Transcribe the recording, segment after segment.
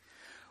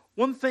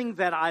One thing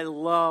that I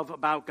love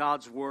about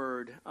God's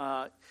Word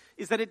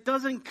is that it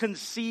doesn't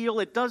conceal,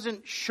 it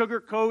doesn't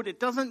sugarcoat, it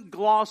doesn't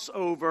gloss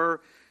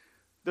over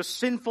the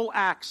sinful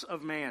acts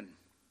of man,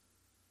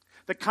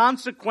 the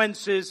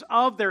consequences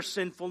of their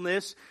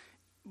sinfulness,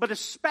 but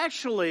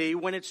especially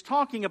when it's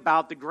talking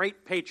about the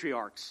great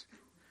patriarchs.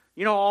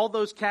 You know, all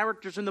those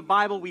characters in the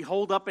Bible we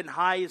hold up in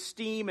high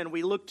esteem and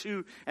we look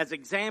to as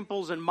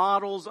examples and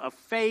models of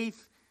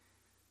faith.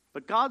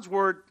 But God's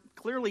Word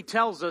clearly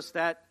tells us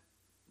that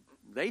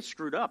they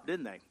screwed up,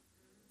 didn't they?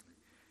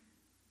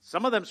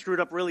 Some of them screwed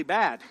up really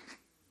bad.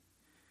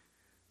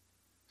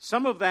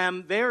 Some of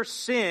them, their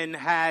sin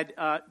had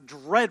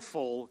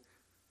dreadful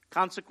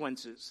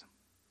consequences.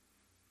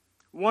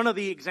 One of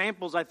the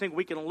examples I think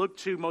we can look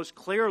to most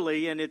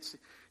clearly, and it's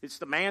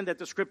the man that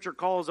the Scripture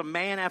calls a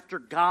man after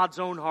God's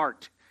own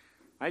heart.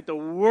 Right? The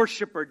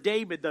worshiper,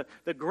 David,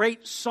 the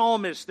great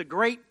psalmist, the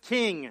great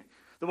king,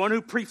 the one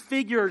who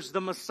prefigures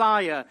the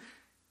Messiah.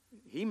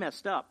 He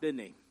messed up, didn't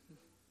he?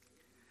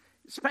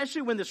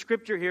 Especially when the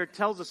Scripture here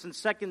tells us in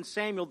 2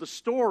 Samuel the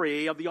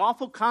story of the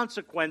awful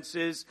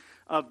consequences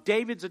of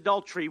David's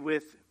adultery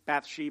with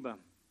Bathsheba.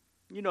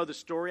 You know the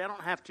story. I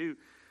don't have to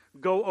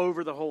go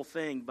over the whole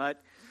thing,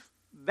 but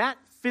that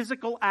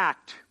physical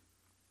act,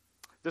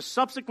 the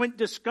subsequent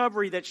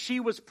discovery that she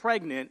was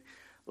pregnant,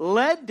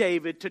 led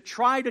David to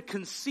try to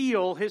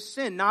conceal his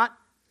sin, not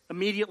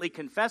immediately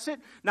confess it,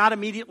 not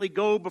immediately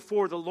go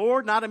before the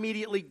Lord, not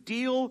immediately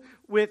deal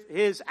with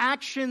his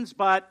actions,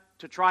 but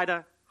to try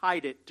to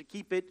hide it, to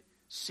keep it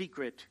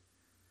secret.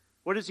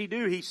 What does he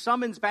do? He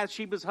summons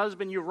Bathsheba's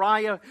husband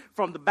Uriah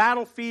from the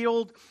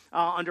battlefield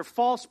under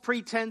false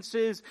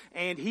pretenses,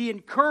 and he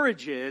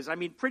encourages,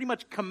 pretty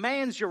much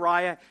commands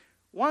Uriah,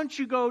 why don't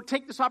you go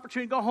take this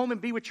opportunity, go home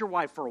and be with your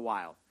wife for a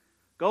while.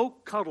 Go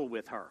cuddle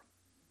with her.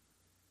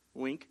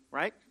 Wink,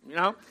 right? You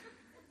know?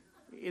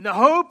 In the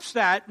hopes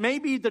that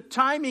maybe the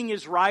timing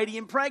is right, he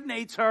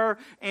impregnates her,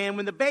 and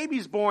when the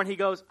baby's born, he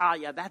goes,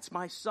 yeah, that's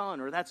my son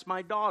or that's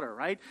my daughter,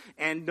 right?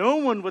 And no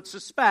one would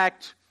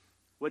suspect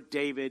what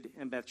David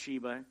and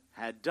Bathsheba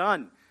had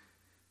done.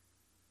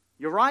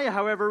 Uriah,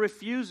 however,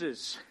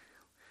 refuses.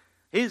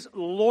 His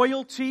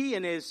loyalty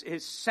and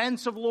his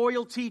sense of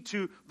loyalty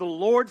to the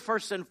Lord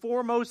first and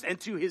foremost and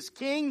to his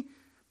king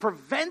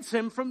prevents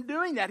him from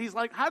doing that. He's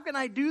like, how can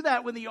I do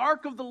that when the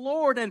ark of the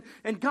Lord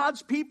and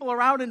God's people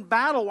are out in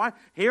battle? Why?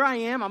 Here I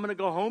am, I'm going to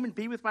go home and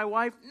be with my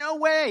wife? No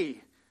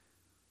way.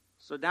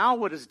 So now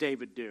what does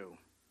David do?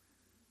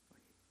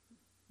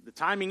 The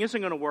timing isn't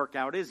going to work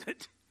out, is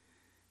it?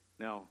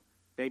 No,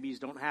 babies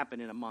don't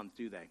happen in a month,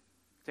 do they?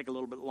 Take a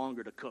little bit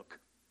longer to cook.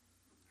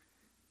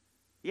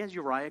 He has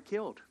Uriah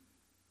killed.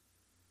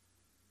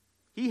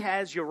 He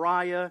has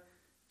Uriah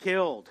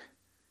killed.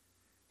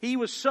 He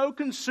was so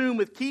consumed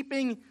with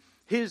keeping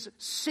his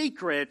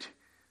secret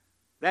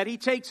that he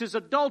takes his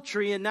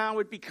adultery and now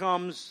it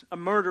becomes a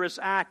murderous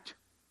act.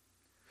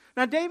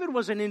 Now, David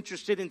wasn't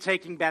interested in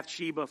taking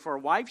Bathsheba for a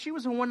wife. She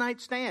was a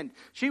one-night stand.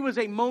 She was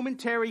a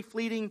momentary,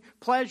 fleeting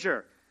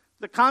pleasure.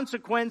 The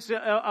consequence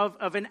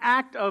of an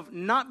act of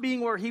not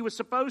being where he was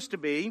supposed to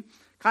be,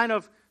 kind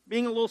of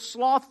being a little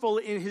slothful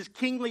in his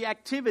kingly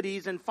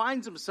activities, and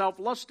finds himself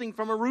lusting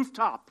from a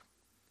rooftop.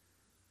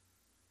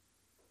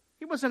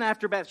 He wasn't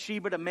after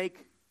Bathsheba to make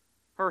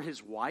her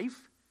his wife.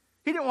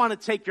 He didn't want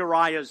to take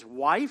Uriah's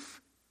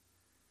wife.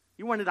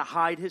 He wanted to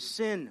hide his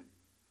sin.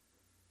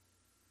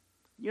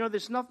 You know,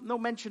 there's no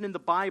mention in the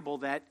Bible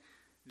that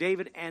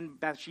David and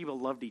Bathsheba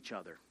loved each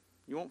other.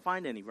 You won't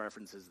find any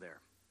references there.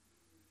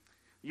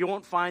 You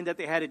won't find that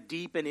they had a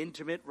deep and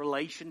intimate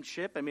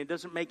relationship. It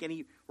doesn't make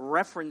any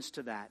reference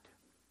to that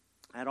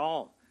at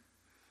all.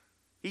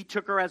 He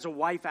took her as a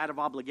wife out of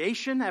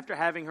obligation after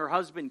having her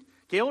husband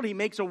killed. He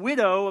makes a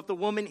widow of the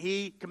woman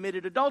he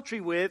committed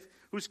adultery with,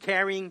 who's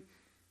carrying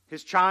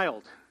his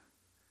child.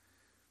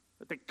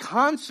 But the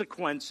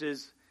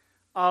consequences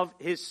of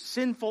his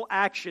sinful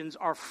actions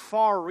are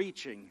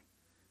far-reaching.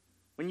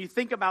 When you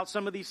think about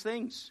some of these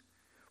things,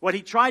 what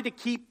he tried to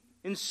keep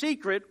in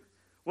secret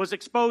was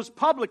exposed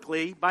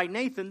publicly by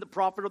Nathan, the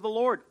prophet of the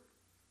Lord.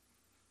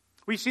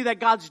 We see that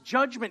God's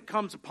judgment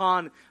comes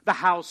upon the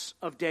house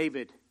of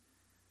David.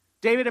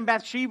 David and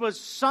Bathsheba's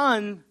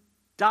son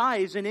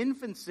dies in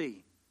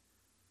infancy.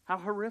 How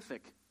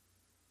horrific.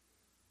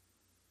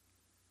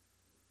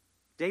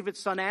 David's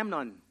son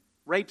Amnon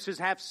rapes his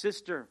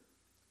half-sister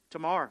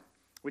Tamar,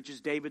 which is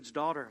David's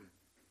daughter.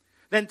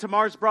 Then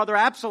Tamar's brother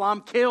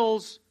Absalom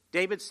kills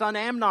David's son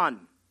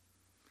Amnon.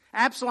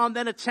 Absalom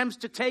then attempts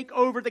to take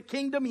over the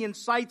kingdom. He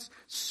incites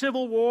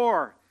civil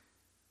war.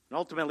 And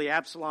ultimately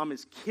Absalom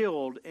is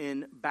killed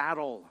in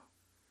battle.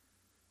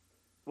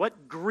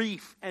 What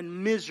grief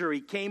and misery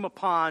came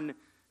upon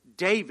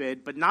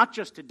David, but not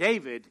just to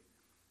David,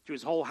 to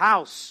his whole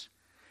house.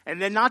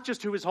 And then not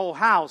just to his whole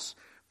house,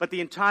 but the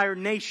entire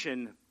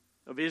nation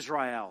of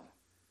Israel.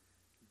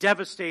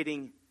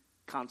 Devastating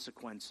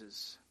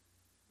consequences.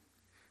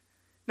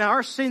 Now,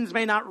 our sins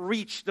may not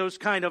reach those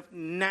kind of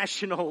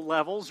national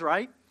levels,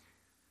 right?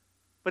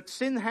 But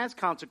sin has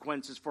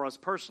consequences for us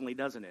personally,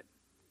 doesn't it?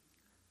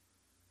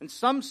 And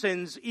some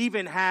sins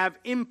even have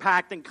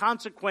impact and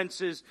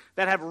consequences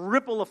that have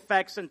ripple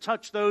effects and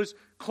touch those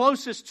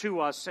closest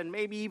to us and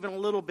maybe even a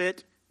little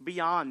bit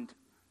beyond.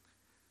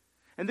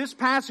 And this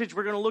passage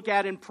we're going to look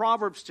at in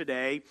Proverbs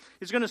today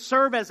is going to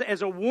serve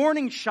as a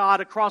warning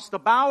shot across the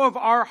bow of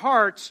our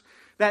hearts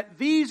that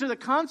these are the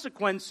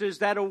consequences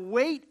that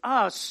await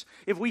us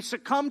if we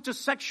succumb to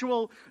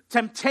sexual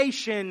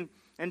temptation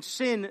and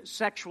sin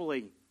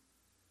sexually.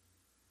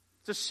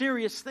 It's a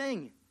serious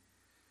thing.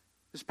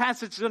 This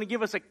passage is going to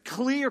give us a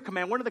clear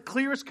command, one of the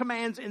clearest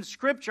commands in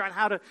Scripture on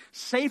how to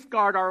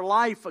safeguard our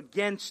life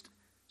against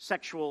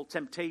sexual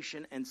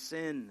temptation and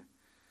sin.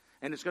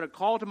 And it's going to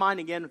call to mind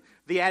again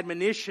the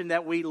admonition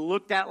that we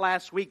looked at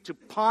last week to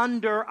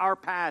ponder our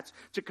paths,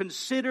 to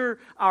consider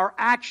our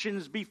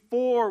actions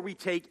before we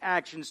take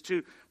actions,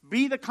 to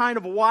be the kind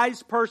of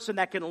wise person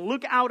that can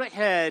look out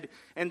ahead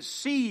and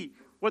see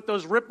what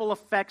those ripple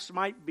effects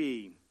might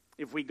be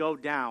if we go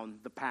down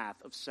the path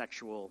of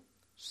sexual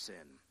sin.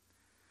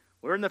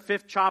 We're in the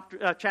 5th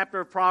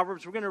chapter of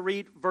Proverbs. We're going to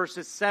read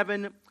verses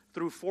 7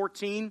 through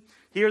 14.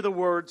 Hear the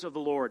words of the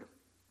Lord.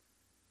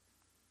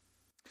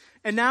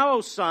 And now,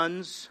 O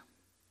sons,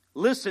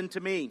 listen to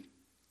me.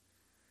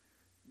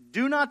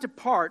 Do not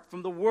depart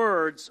from the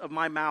words of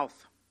my mouth.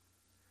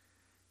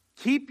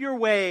 Keep your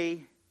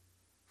way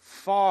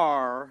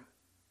far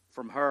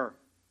from her.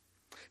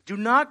 Do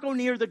not go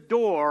near the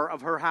door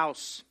of her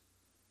house,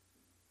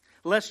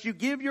 lest you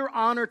give your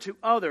honor to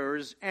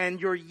others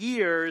and your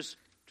years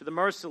to the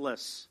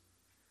merciless.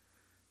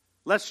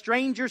 Lest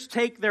strangers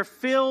take their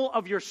fill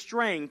of your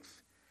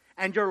strength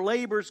and your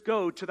labors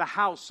go to the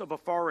house of a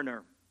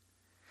foreigner.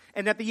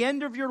 And at the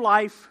end of your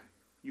life,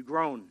 you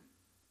groan.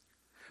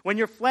 When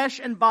your flesh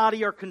and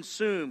body are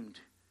consumed,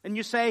 and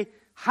you say,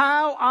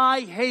 how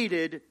I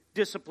hated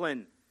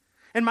discipline,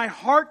 and my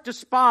heart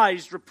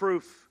despised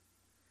reproof.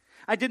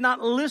 I did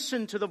not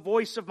listen to the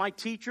voice of my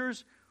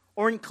teachers,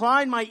 or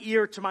incline my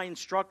ear to my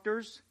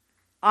instructors.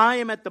 I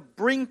am at the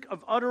brink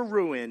of utter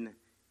ruin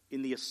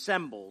in the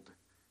assembled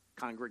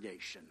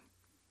congregation.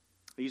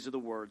 These are the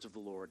words of the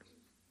Lord.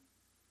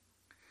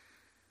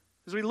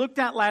 As we looked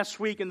at last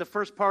week in the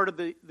first part of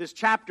this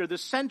chapter, the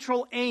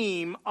central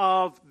aim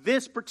of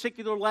this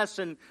particular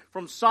lesson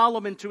from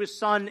Solomon to his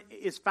son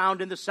is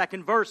found in the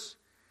 2nd verse,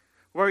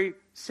 where he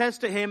says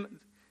to him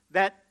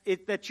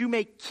that you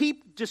may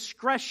keep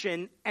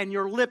discretion and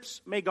your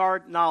lips may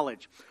guard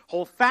knowledge.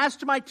 Hold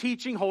fast to my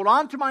teaching, hold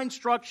on to my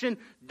instruction,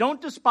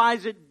 don't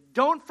despise it,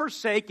 don't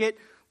forsake it.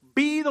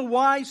 Be the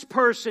wise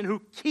person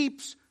who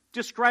keeps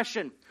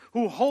discretion,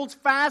 who holds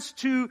fast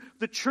to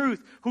the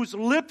truth, whose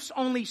lips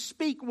only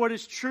speak what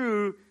is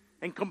true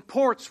and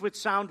comports with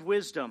sound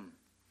wisdom.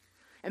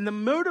 And the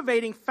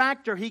motivating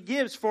factor he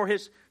gives for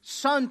his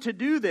son to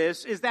do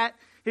this is that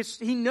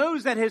he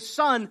knows that his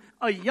son,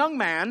 a young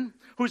man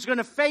who's going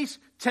to face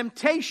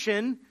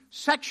temptation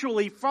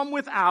sexually from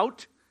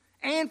without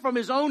and from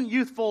his own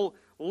youthful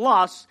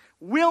lusts,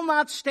 will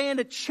not stand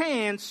a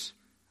chance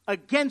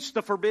against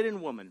the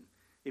forbidden woman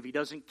if he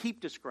doesn't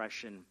keep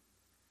discretion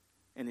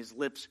and his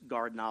lips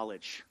guard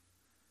knowledge.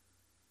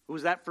 Who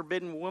is that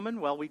forbidden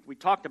woman? Well, we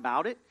talked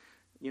about it.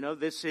 You know,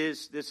 this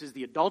is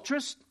the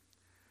adulteress.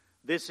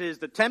 This is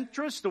the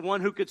temptress, the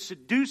one who could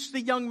seduce the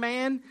young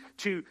man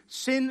to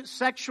sin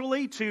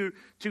sexually, to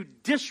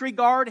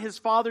disregard his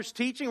father's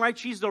teaching, right?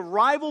 She's the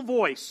rival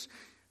voice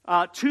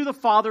to the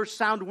father's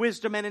sound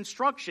wisdom and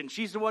instruction.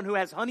 She's the one who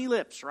has honey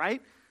lips,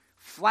 right?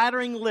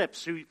 Flattering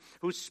lips,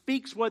 who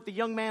speaks what the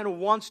young man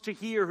wants to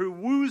hear, who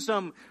woos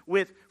him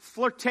with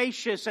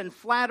flirtatious and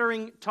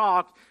flattering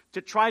talk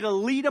to try to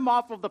lead him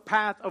off of the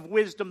path of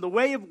wisdom, the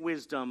way of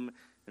wisdom,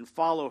 and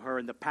follow her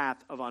in the path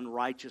of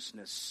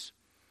unrighteousness.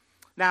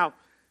 Now,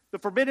 the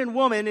forbidden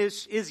woman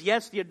is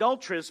yes, the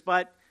adulteress,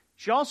 but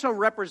she also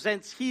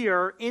represents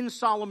here in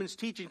Solomon's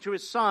teaching to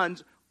his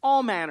sons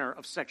all manner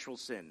of sexual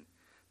sin.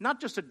 Not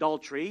just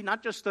adultery,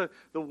 not just the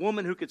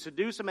woman who could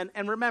seduce him.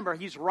 And remember,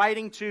 he's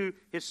writing to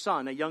his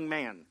son, a young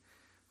man.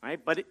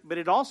 Right? But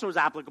it also is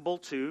applicable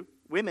to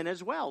women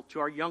as well, to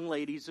our young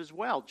ladies as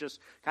well. Just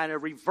kind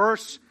of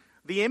reverse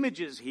the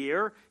images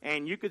here.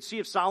 And you could see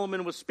if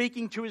Solomon was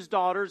speaking to his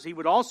daughters, he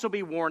would also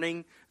be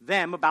warning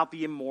them about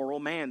the immoral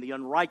man, the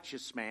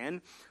unrighteous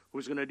man,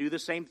 who's going to do the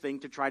same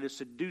thing to try to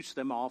seduce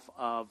them off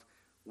of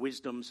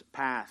wisdom's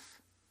path.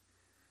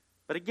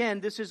 But again,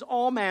 this is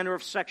all manner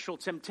of sexual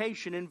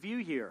temptation in view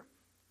here.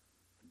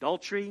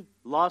 Adultery,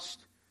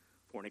 lust,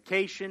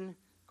 fornication,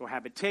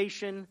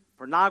 cohabitation,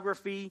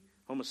 pornography,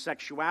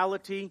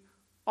 homosexuality,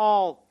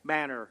 all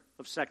manner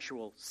of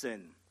sexual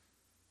sin.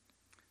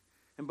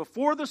 And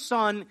before the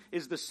son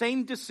is the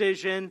same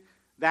decision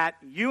that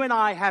you and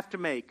I have to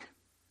make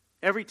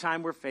every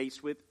time we're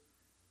faced with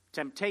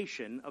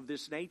temptation of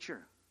this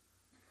nature.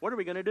 What are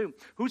we going to do?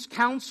 Whose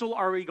counsel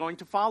are we going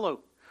to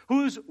follow?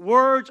 Whose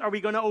words are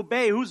we going to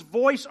obey? Whose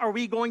voice are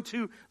we going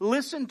to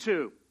listen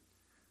to?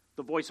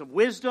 The voice of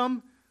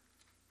wisdom,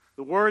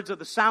 the words of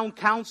the sound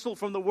counsel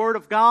from the Word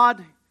of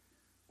God,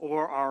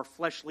 or our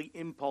fleshly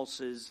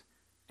impulses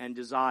and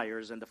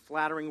desires and the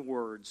flattering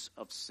words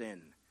of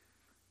sin?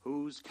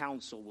 Whose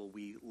counsel will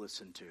we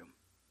listen to?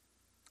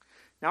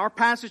 Now our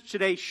passage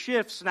today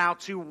shifts now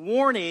to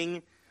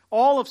warning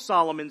all of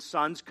Solomon's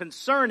sons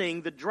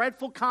concerning the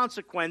dreadful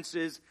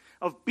consequences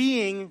of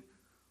being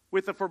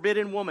with the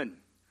forbidden woman.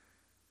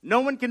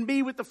 No one can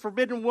be with the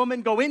forbidden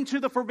woman, go into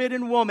the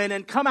forbidden woman,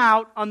 and come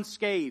out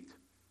unscathed.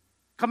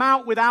 Come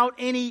out without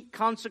any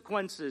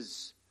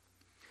consequences.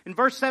 In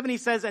verse 7 he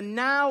says, "And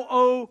now,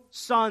 O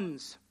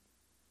sons."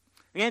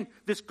 Again,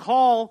 this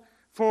call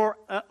for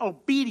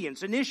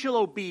obedience, initial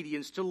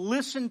obedience, to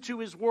listen to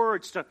his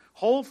words, to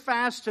hold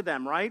fast to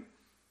them, right?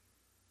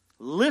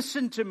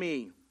 Listen to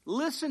me,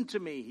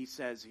 he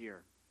says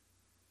here.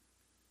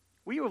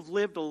 We have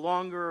lived a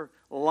longer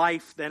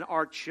life than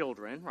our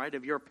children, right?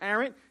 If you're a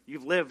parent,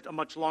 you've lived a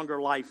much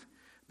longer life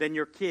than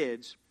your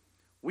kids.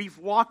 We've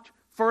walked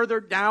further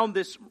down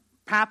this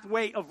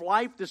pathway of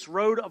life, this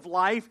road of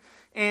life,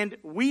 and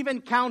we've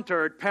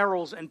encountered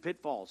perils and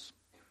pitfalls.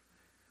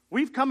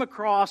 We've come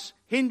across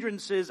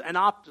hindrances and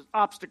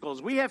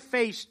obstacles. We have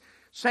faced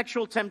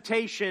sexual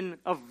temptation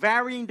of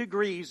varying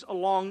degrees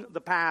along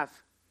the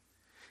path.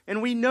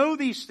 And we know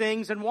these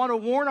things and want to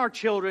warn our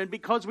children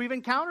because we've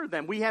encountered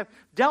them. We have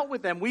dealt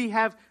with them. We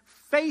have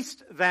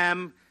faced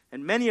them,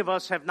 and many of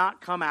us have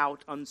not come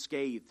out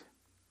unscathed.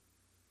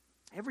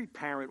 Every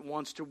parent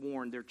wants to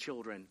warn their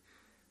children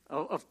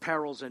of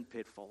perils and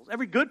pitfalls.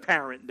 Every good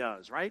parent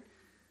does, right?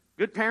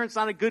 Good parent's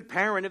not a good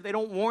parent if they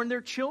don't warn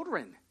their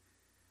children.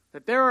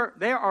 That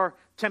there are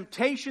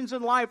temptations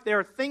in life, there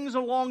are things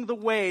along the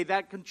way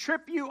that can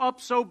trip you up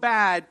so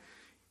bad,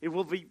 it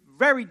will be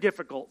very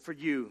difficult for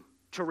you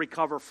to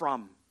recover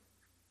from.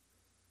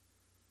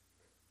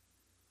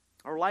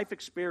 Our life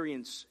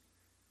experience,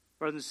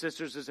 brothers and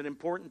sisters, is an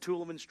important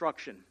tool of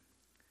instruction.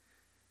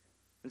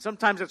 And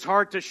sometimes it's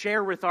hard to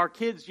share with our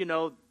kids,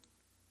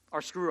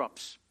 our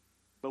screw-ups.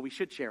 But we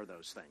should share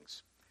those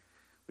things.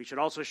 We should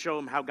also show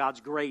them how God's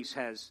grace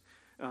has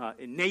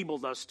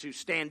enabled us to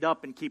stand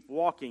up and keep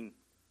walking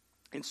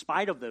in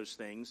spite of those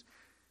things.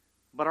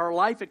 But our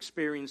life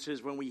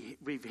experiences, when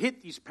we've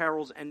hit these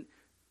perils and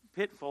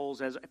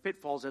pitfalls as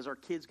our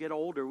kids get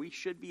older, we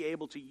should be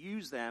able to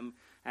use them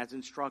as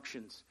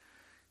instructions.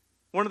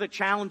 One of the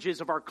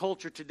challenges of our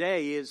culture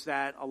today is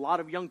that a lot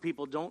of young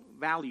people don't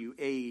value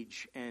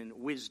age and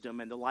wisdom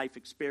and the life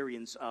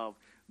experience of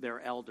their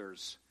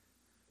elders.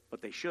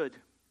 But they should.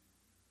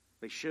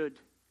 They should.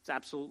 It's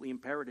absolutely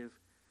imperative.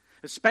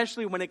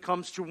 Especially when it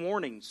comes to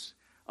warnings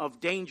of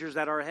dangers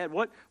that are ahead.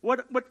 What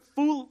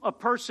fool a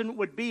person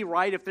would be,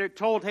 right, if they're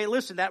told, hey,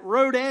 listen, that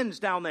road ends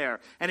down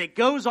there and it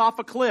goes off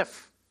a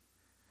cliff.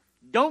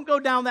 Don't go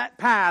down that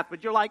path,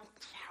 but you're like,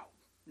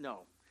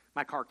 no,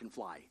 my car can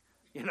fly.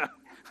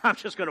 I'm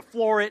just going to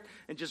floor it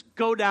and just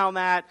go down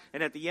that,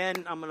 and at the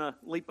end, I'm going to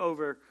leap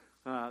over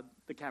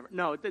the cavern.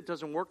 No, it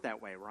doesn't work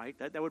that way, right?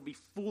 That would be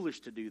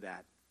foolish to do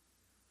that.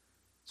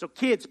 So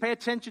kids, pay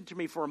attention to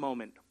me for a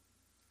moment.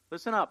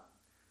 Listen up.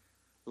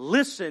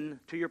 Listen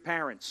to your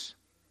parents.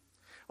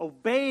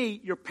 Obey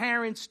your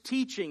parents'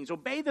 teachings.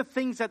 Obey the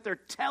things that they're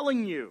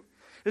telling you,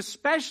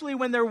 especially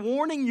when they're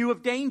warning you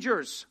of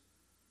dangers.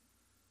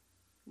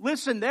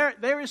 Listen,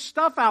 there is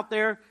stuff out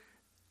there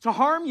to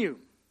harm you.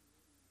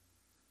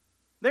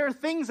 There are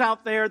things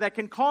out there that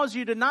can cause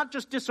you to not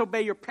just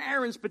disobey your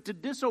parents, but to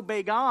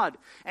disobey God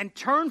and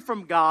turn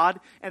from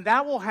God, and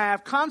that will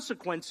have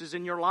consequences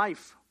in your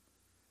life.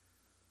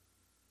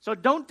 So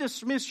don't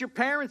dismiss your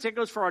parents. It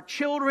goes for our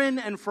children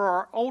and for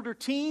our older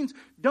teens.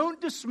 Don't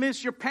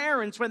dismiss your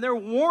parents when they're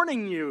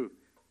warning you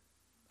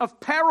of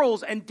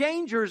perils and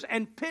dangers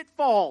and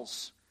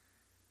pitfalls.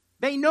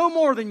 They know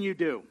more than you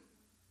do.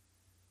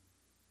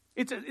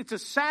 It's a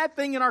sad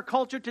thing in our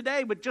culture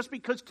today, but just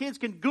because kids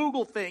can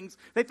Google things,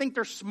 they think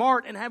they're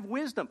smart and have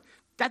wisdom.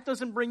 That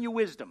doesn't bring you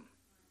wisdom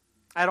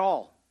at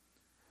all.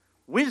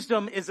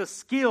 Wisdom is a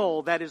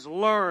skill that is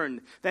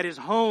learned, that is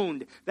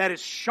honed, that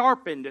is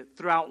sharpened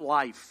throughout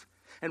life.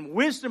 And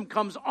wisdom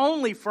comes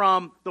only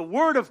from the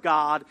Word of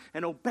God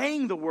and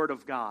obeying the Word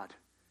of God.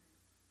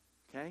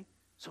 Okay?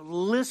 So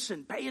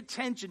listen, pay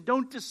attention,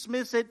 don't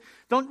dismiss it,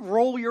 don't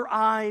roll your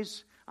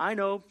eyes. I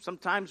know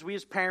sometimes we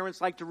as parents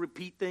like to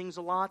repeat things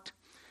a lot,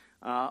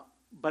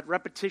 but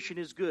repetition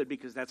is good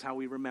because that's how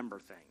we remember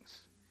things.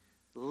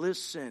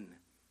 Listen,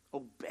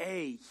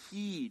 obey,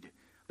 heed.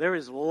 There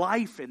is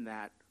life in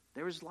that.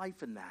 There is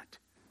life in that.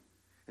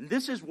 And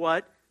this is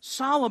what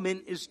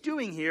Solomon is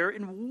doing here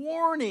in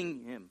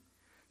warning him.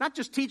 Not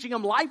just teaching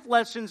him life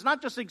lessons,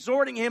 not just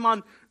exhorting him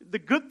on the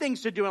good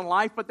things to do in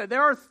life, but that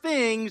there are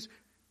things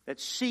that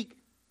seek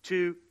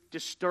to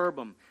disturb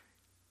him.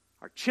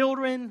 Our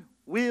children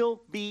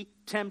will be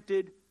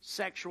tempted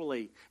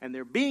sexually, and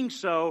they're being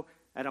so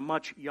at a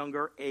much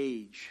younger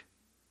age.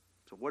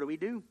 So what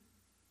do?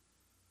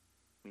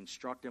 We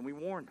instruct and we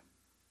warn.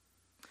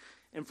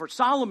 And for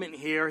Solomon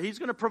here, he's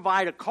going to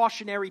provide a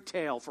cautionary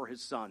tale for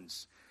his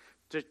sons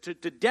to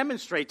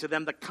demonstrate to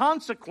them the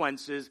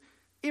consequences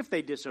if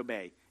they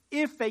disobey,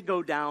 if they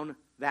go down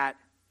that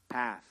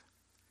path.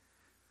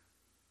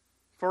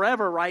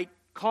 Forever, right?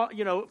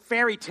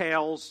 Fairy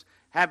tales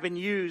have been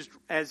used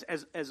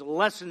as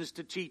lessons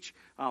to teach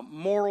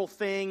moral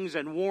things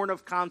and warn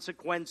of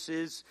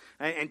consequences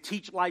and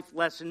teach life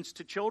lessons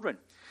to children.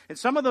 And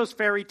some of those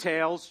fairy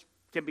tales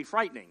can be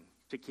frightening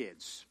to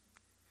kids.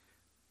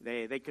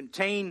 They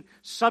contain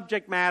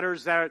subject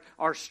matters that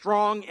are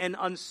strong and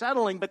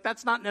unsettling, but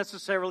that's not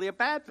necessarily a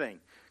bad thing,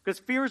 because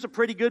fear is a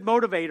pretty good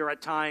motivator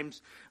at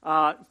times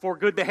for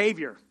good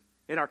behavior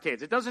in our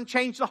kids. It doesn't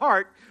change the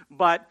heart,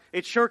 but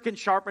it sure can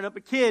sharpen up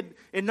a kid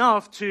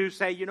enough to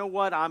say, you know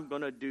what, I'm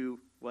going to do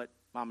what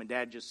Mom and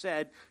Dad just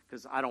said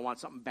because I don't want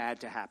something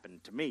bad to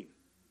happen to me.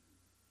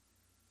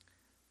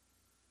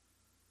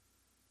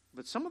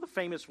 But some of the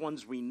famous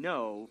ones we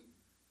know,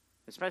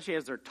 especially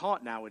as they're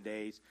taught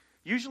nowadays,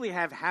 usually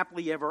have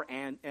happily ever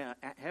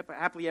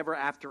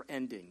after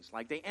endings.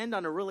 Like they end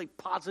on a really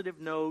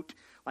positive note,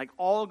 like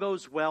all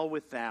goes well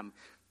with them.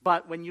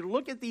 But when you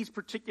look at these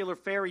particular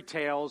fairy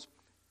tales,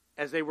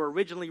 as they were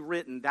originally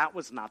written, that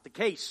was not the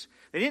case.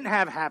 They didn't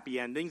have happy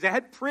endings. They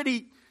had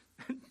pretty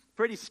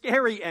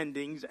scary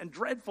endings and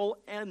dreadful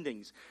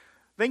endings.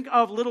 Think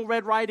of Little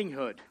Red Riding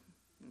Hood,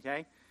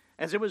 okay?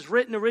 As it was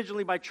written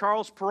originally by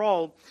Charles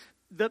Perrault,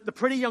 the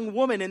pretty young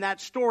woman in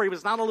that story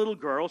was not a little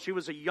girl. She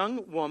was a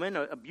young woman,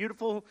 a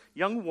beautiful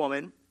young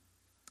woman,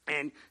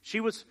 and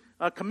she was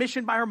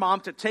commissioned by her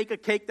mom to take a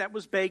cake that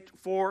was baked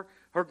for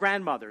her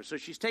grandmother. So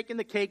she's taking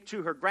the cake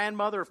to her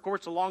grandmother. Of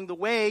course, along the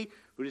way,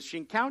 who does she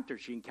encounter?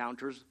 She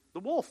encounters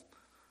the wolf.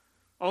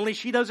 Only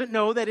she doesn't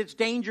know that it's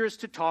dangerous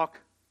to talk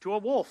to a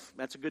wolf.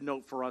 That's a good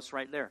note for us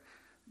right there.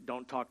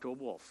 Don't talk to a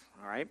wolf,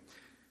 all right?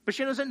 But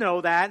she doesn't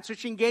know that, so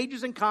she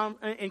engages in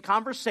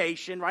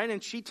conversation, right?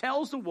 And she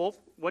tells the wolf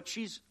what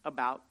she's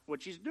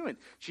doing.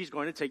 She's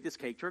going to take this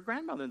cake to her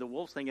grandmother. And the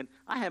wolf's thinking,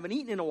 I haven't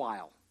eaten in a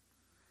while.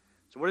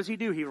 So what does he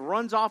do? He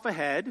runs off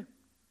ahead,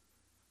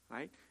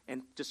 right?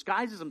 And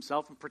disguises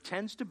himself and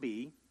pretends to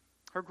be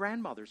her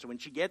grandmother. So when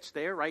she gets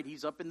there, right,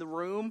 he's up in the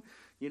room,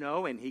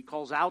 and he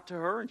calls out to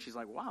her, and she's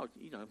like, wow,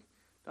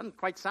 doesn't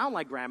quite sound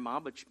like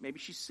grandma, but maybe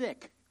she's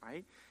sick,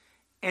 right?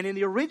 And in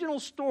the original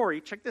story,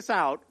 check this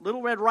out,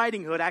 Little Red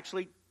Riding Hood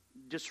actually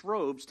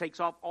disrobes, takes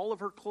off all of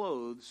her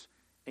clothes,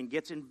 and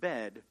gets in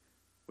bed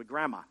with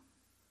grandma.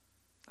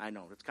 I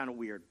know, it's kind of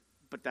weird,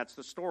 but that's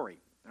the story,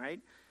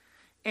 right?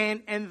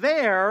 And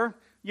there,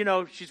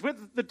 she's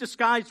with the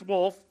disguised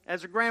wolf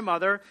as her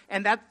grandmother,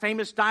 and that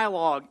famous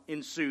dialogue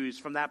ensues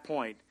from that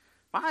point.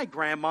 My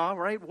grandma,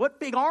 right? What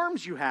big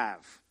arms you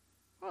have.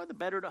 Well, the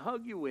better to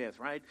hug you with,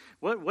 right?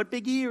 What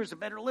big ears, the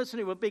better to listen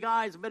to. What big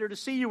eyes, the better to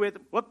see you with.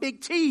 What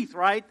big teeth,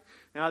 right?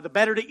 The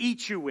better to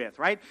eat you with,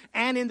 right?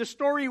 And in the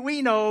story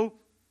we know,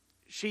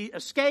 she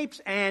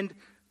escapes and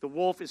the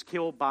wolf is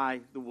killed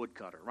by the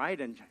woodcutter, right?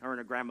 And her and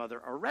her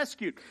grandmother are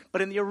rescued.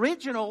 But in the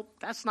original,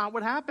 that's not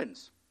what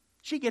happens.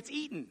 She gets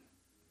eaten.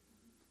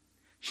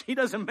 She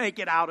doesn't make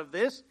it out of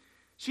this.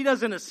 She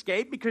doesn't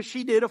escape because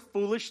she did a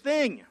foolish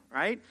thing,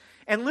 right?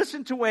 And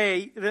listen to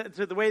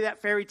the way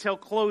that fairy tale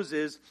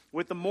closes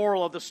with the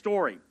moral of the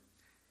story.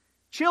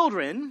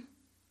 Children,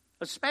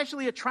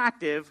 especially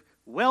attractive,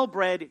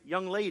 well-bred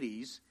young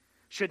ladies,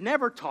 should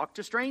never talk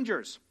to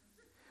strangers.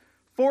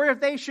 For if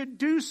they should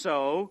do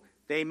so,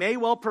 they may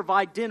well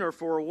provide dinner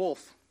for a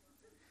wolf.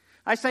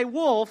 I say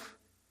wolf,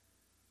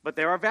 but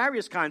there are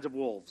various kinds of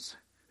wolves.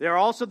 There are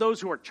also those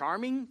who are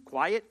charming,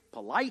 quiet,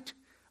 polite,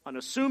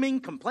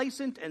 unassuming,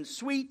 complacent, and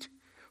sweet,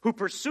 who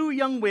pursue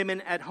young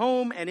women at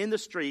home and in the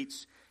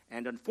streets,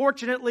 and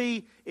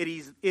unfortunately, it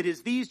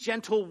is these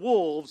gentle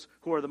wolves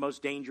who are the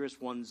most dangerous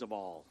ones of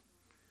all.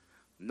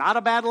 Not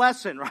a bad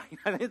lesson, right?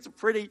 I think it's a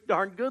pretty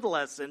darn good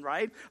lesson,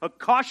 right? A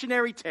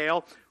cautionary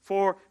tale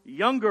for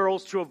young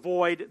girls to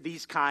avoid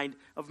these kind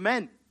of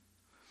men.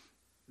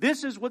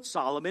 This is what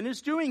Solomon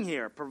is doing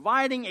here,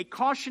 providing a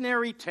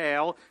cautionary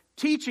tale,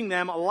 teaching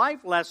them a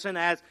life lesson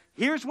as,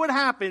 here's what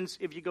happens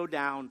if you go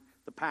down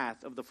the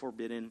path of the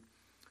forbidden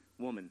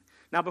woman.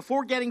 Now,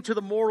 before getting to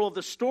the moral of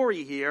the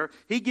story here,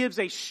 he gives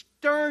a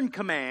stern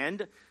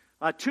command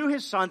to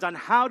his sons on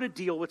how to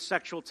deal with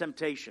sexual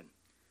temptation,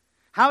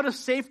 how to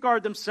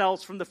safeguard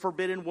themselves from the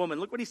forbidden woman.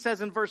 Look what he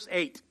says in verse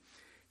 8.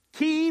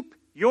 Keep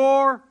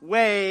your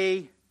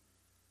way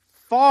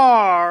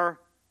far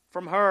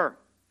from her.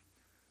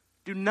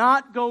 Do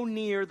not go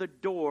near the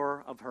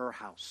door of her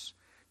house.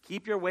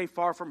 Keep your way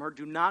far from her.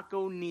 Do not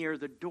go near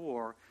the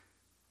door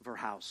of her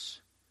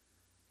house.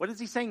 What is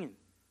he saying?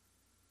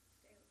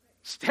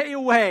 Stay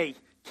away.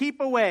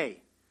 Keep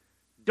away.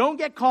 Don't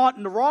get caught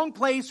in the wrong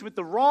place with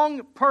the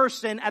wrong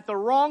person at the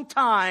wrong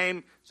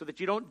time so that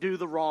you don't do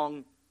the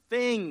wrong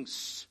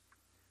things.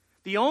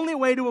 The only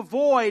way to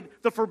avoid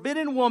the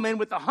forbidden woman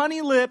with the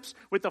honey lips,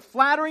 with the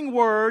flattering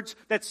words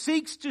that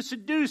seeks to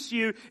seduce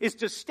you is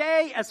to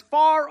stay as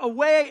far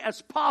away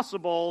as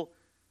possible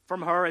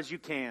from her as you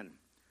can.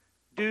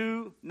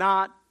 Do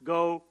not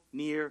go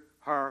near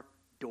her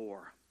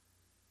door.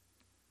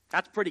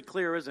 That's pretty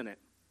clear, isn't it?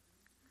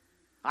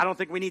 I don't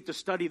think we need to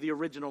study the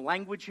original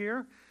language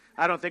here.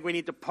 I don't think we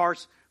need to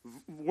parse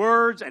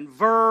words and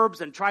verbs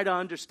and try to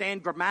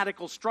understand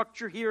grammatical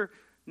structure here.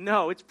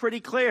 No, it's pretty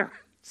clear.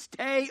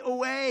 Stay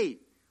away.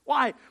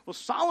 Why? Well,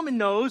 Solomon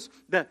knows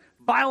the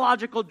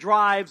biological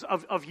drives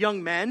of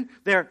young men,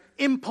 their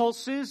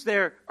impulses,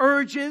 their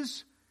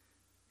urges,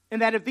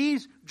 and that if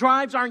these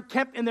drives aren't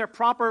kept in their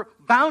proper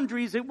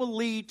boundaries, it will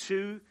lead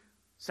to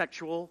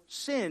sexual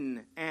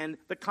sin and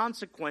the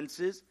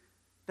consequences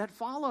that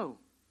follow.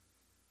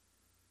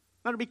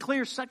 Now, to be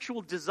clear,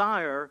 sexual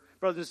desire,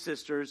 brothers and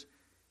sisters,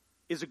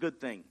 is a good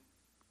thing.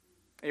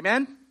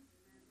 Amen?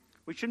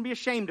 We shouldn't be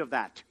ashamed of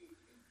that.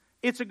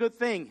 It's a good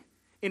thing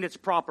in its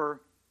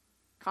proper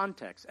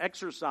context,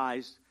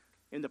 exercised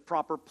in the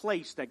proper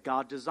place that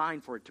God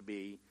designed for it to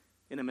be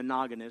in a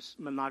monogamous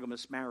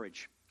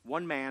marriage.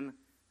 One man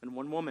and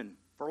one woman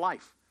for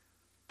life.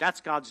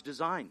 That's God's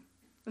design.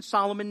 And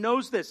Solomon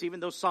knows this, even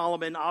though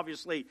Solomon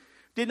obviously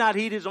did not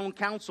heed his own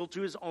counsel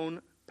to his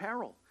own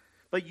peril.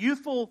 But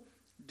youthful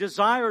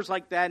desires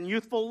like that and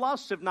youthful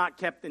lusts, if not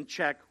kept in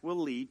check, will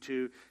lead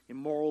to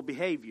immoral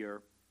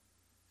behavior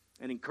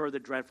and incur the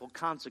dreadful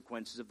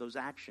consequences of those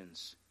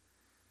actions.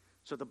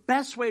 So the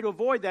best way to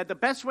avoid that, the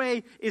best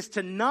way is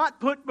to not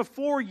put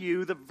before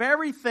you the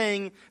very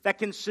thing that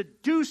can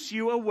seduce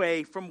you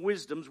away from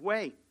wisdom's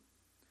way.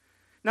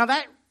 Now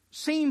that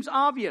seems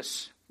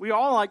obvious. We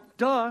all like,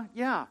 duh,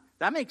 yeah,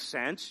 that makes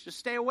sense. Just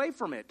stay away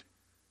from it.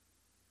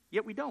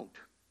 Yet we don't.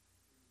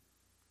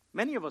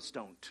 Many of us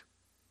don't.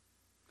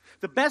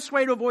 The best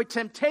way to avoid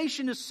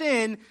temptation to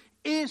sin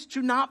is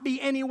to not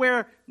be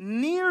anywhere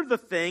near the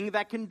thing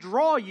that can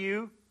draw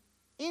you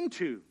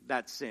into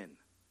that sin.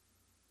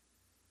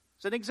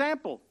 As an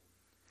example,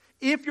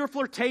 if your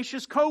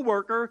flirtatious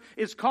coworker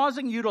is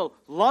causing you to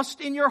lust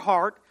in your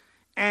heart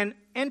and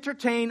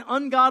entertain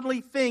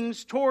ungodly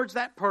things towards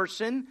that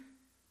person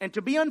and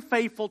to be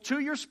unfaithful to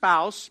your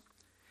spouse,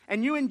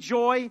 and you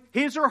enjoy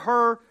his or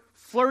her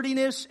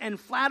flirtiness and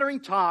flattering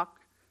talk,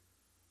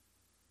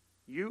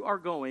 you are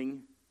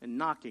going and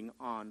knocking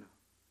on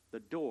the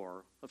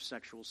door of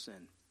sexual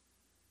sin.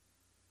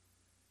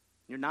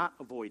 You're not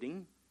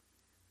avoiding.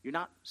 You're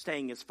not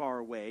staying as far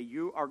away.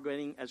 You are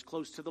getting as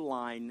close to the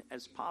line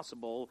as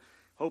possible,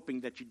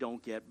 hoping that you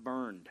don't get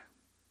burned.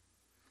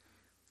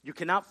 You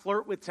cannot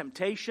flirt with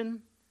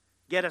temptation,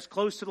 get as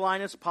close to the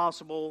line as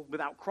possible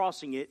without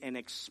crossing it, and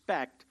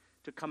expect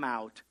to come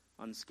out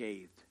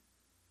unscathed.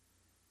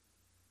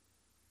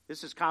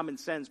 This is common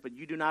sense, but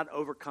you do not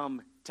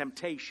overcome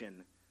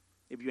temptation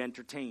if you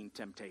entertain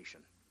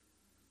temptation.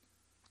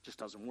 It just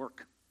doesn't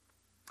work.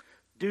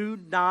 Do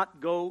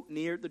not go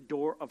near the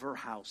door of her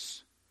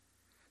house.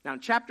 Now in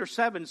chapter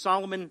 7,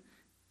 Solomon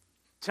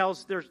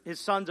tells his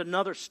sons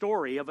another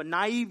story of a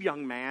naive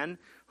young man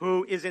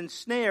who is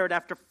ensnared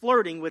after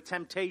flirting with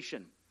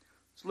temptation.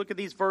 Let's look at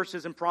these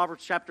verses in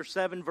Proverbs chapter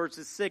 7,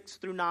 verses 6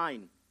 through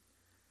 9.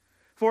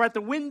 For at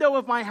the window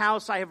of my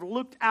house I have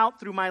looked out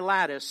through my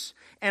lattice,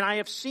 and I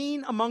have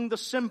seen among the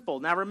simple.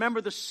 Now remember,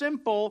 the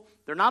simple,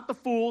 they're not the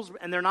fools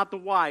and they're not the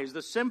wise.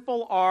 The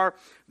simple are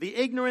the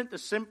ignorant, the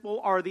simple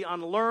are the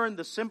unlearned,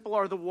 the simple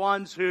are the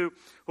ones who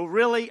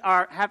really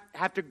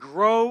have to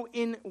grow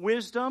in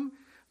wisdom.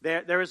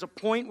 There is a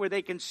point where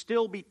they can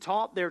still be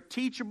taught. They're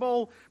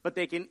teachable, but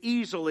they can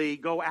easily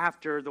go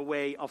after the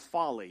way of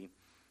folly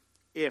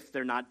if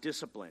they're not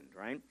disciplined,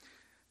 right?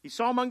 He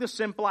saw among the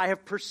simple, I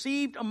have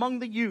perceived among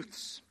the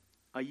youths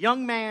a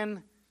young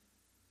man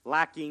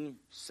lacking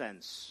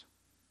sense,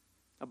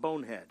 a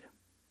bonehead,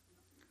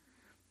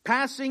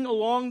 passing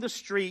along the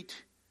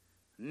street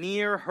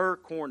near her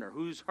corner.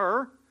 Who's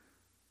her?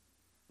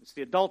 It's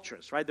the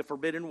adulteress, right? The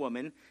forbidden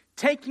woman,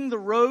 taking the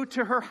road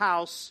to her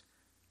house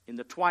in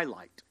the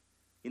twilight,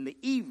 in the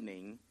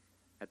evening,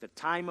 at the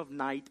time of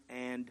night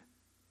and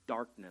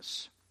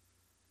darkness.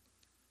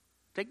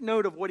 Take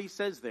note of what he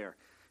says there.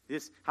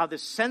 How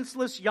this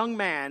senseless young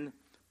man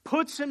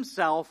puts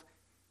himself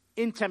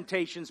in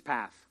temptation's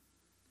path.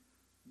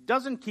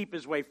 Doesn't keep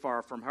his way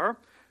far from her.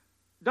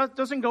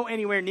 Doesn't go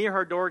anywhere near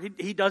her door.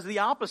 He does the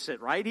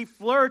opposite, right? He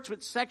flirts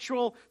with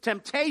sexual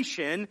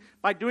temptation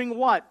by doing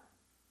what?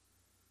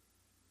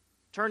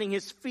 Turning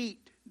his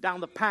feet down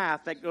the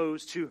path that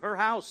goes to her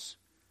house.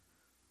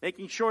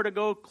 Making sure to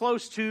go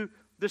close to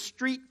the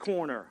street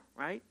corner,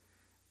 right?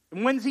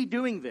 And when's he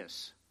doing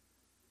this?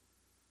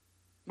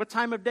 What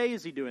time of day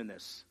is he doing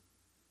this?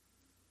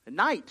 At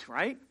night,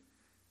 right?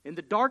 In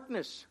the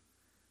darkness.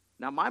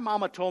 Now, my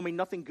mama told me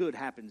nothing good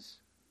happens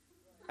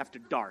after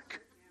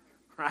dark,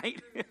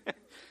 right?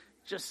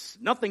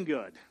 Just nothing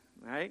good,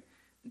 right?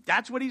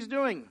 That's what he's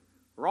doing.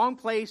 Wrong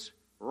place,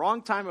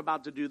 wrong time,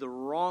 about to do the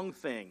wrong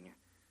thing,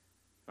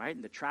 right?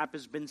 And the trap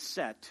has been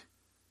set.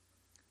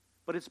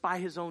 But it's by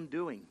his own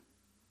doing.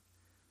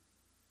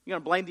 You're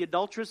going to blame the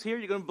adulteress here?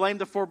 You're going to blame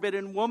the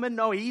forbidden woman?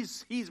 No,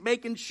 he's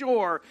making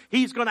sure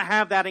he's going to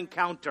have that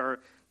encounter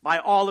by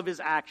all of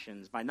his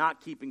actions, by not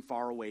keeping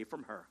far away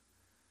from her.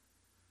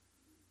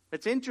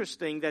 It's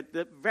interesting that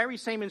the very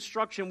same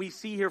instruction we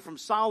see here from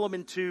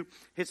Solomon to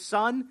his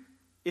son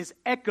is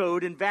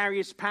echoed in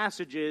various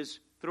passages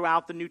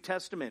throughout the New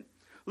Testament.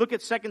 Look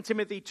at 2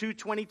 Timothy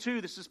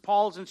 2:22. This is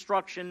Paul's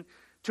instruction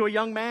to a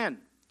young man.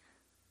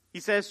 He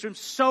says to him,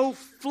 so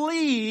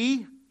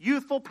flee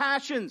youthful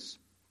passions.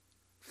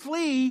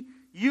 Flee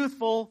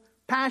youthful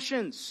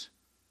passions.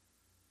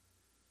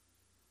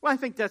 Well, I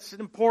think that's an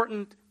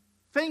important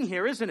thing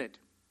here, isn't it?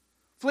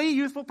 Flee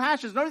youthful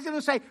passions. Nobody's going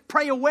to say,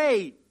 pray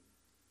away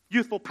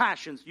youthful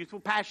passions. Youthful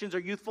passions are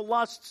youthful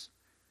lusts.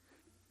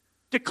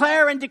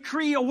 Declare and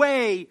decree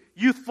away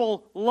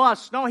youthful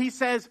lusts. No, he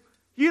says,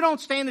 you don't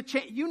stand a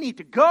chance. You need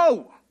to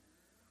go.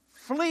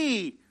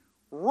 Flee.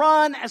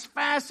 Run as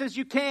fast as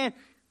you can.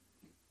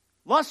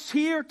 Lust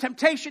here,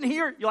 temptation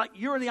here,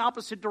 you're in the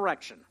opposite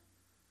direction.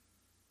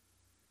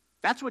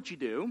 That's what you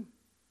do.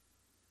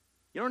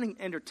 You don't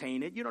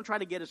entertain it. You don't try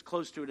to get as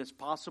close to it as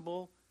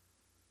possible.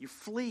 You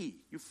flee.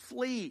 You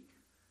flee.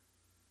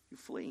 You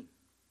flee.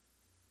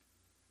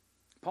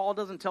 Paul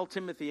doesn't tell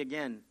Timothy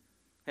again,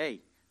 hey,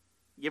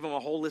 give him a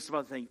whole list of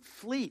other things.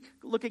 Flee.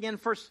 Look again,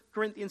 1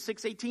 Corinthians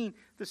 6:18.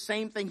 The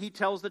same thing he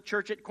tells the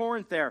church at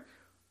Corinth there.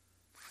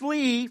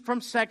 Flee from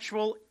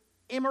sexual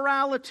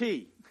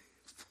immorality.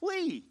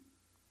 Flee.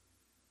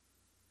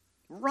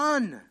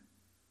 Run.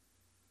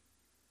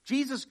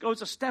 Jesus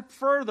goes a step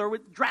further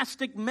with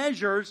drastic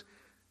measures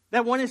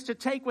that one is to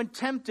take when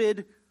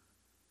tempted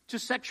to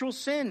sexual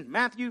sin.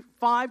 Matthew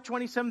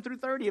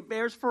 5:27-30. It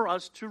bears for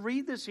us to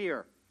read this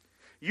here.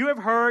 You have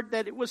heard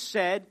that it was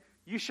said,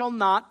 you shall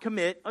not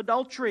commit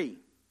adultery.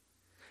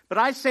 But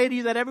I say to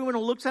you that everyone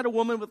who looks at a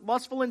woman with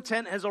lustful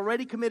intent has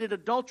already committed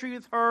adultery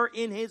with her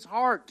in his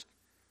heart.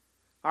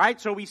 All right,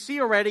 so we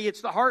see already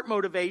it's the heart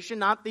motivation,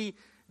 not the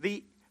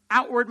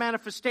outward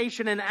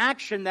manifestation and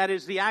action that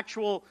is the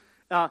actual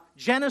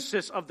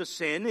genesis of the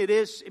sin.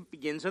 It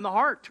begins in the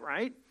heart,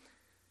 right?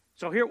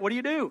 So here, what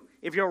do?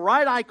 If your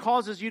right eye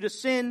causes you to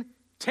sin,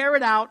 tear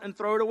it out and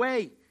throw it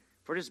away.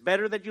 For it is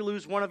better that you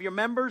lose one of your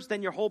members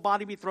than your whole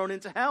body be thrown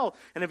into hell.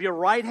 And if your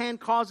right hand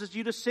causes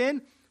you to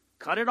sin,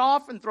 cut it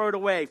off and throw it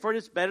away. For it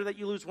is better that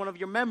you lose one of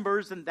your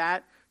members than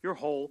that your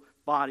whole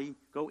body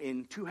go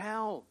into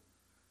hell.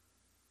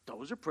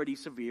 Those are pretty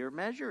severe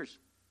measures.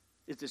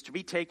 Is this to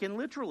be taken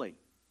literally?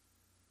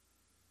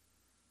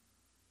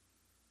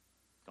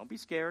 Don't be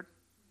scared.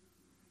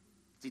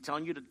 Is he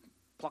telling you to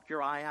pluck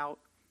your eye out?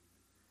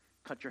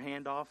 Cut your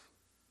hand off?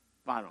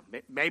 I don't know.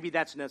 Maybe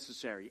that's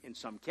necessary in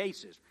some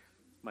cases.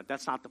 But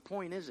that's not the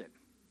point, is it?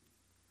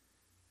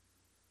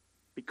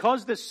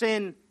 Because the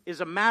sin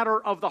is a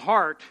matter of the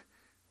heart,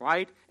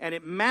 right? And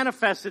it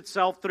manifests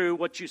itself through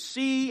what you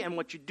see and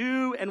what you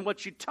do and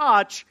what you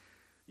touch.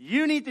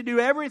 You need to do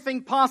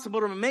everything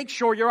possible to make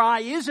sure your eye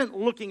isn't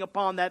looking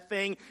upon that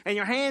thing and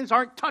your hands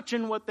aren't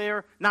touching what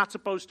they're not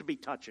supposed to be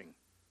touching.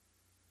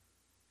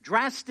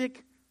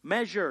 Drastic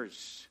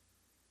measures.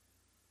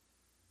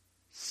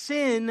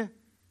 Sin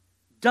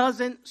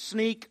doesn't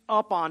sneak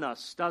up on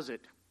us, does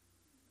it?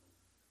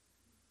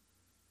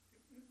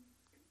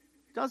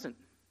 Doesn't.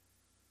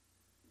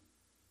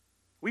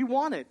 We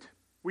want it.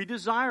 We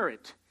desire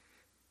it.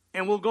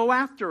 And we'll go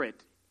after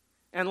it.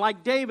 And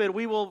like David,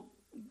 we will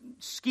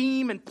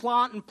scheme and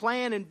plot and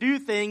plan and do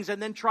things and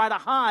then try to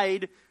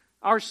hide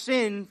our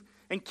sin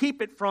and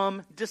keep it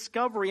from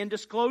discovery and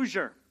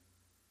disclosure.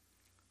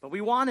 But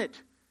we want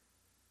it.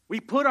 We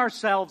put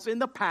ourselves in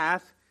the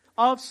path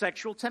of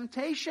sexual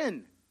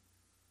temptation.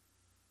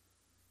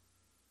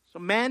 So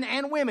men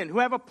and women who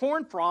have a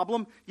porn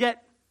problem,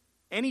 yet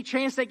any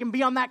chance they can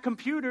be on that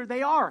computer,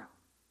 they are.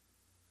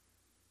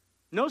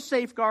 No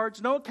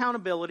safeguards, no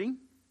accountability.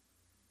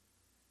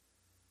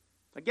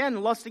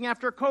 Again, lusting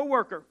after a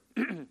coworker.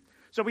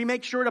 So we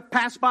make sure to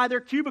pass by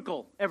their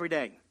cubicle every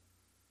day,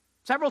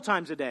 several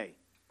times a day,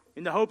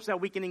 in the hopes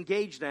that we can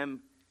engage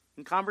them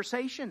in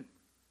conversation.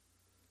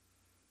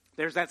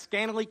 There's that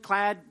scantily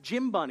clad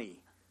gym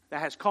bunny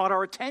that has caught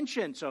our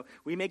attention. So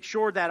we make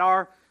sure that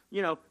our,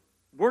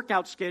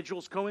 workout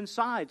schedules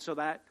coincide so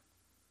that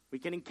we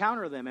can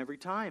encounter them every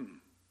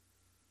time.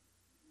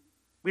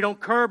 We don't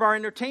curb our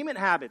entertainment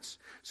habits,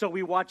 so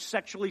we watch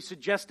sexually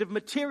suggestive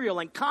material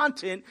and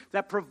content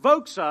that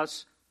provokes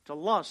us to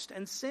lust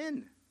and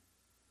sin.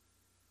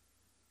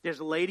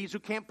 There's ladies who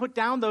can't put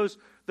down those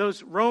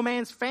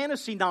romance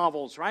fantasy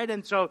novels, right?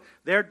 And so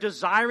they're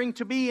desiring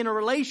to be in a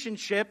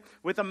relationship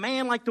with a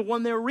man like the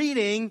one they're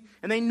reading,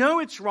 and they know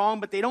it's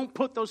wrong, but they don't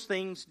put those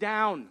things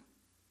down.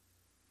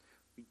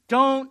 We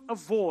don't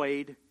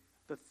avoid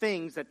the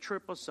things that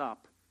trip us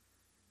up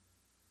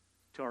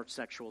to our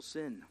sexual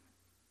sin.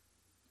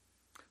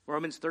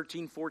 Romans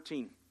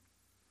 13:14.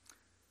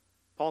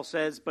 Paul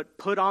says, but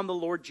put on the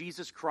Lord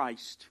Jesus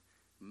Christ.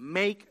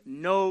 Make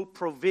no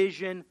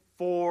provision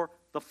for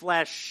the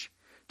flesh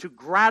to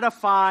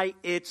gratify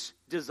its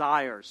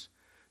desires.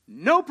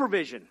 No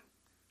provision.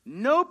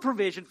 No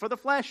provision for the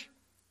flesh.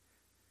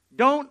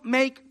 Don't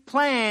make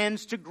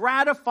plans to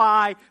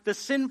gratify the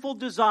sinful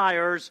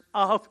desires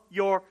of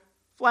your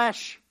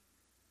flesh.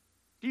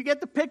 Do you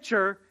get the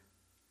picture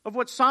of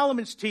what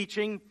Solomon's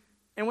teaching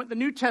and what the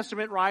New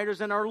Testament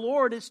writers and our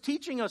Lord is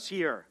teaching us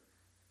here?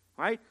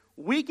 Right?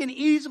 We can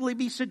easily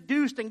be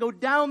seduced and go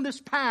down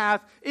this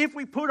path if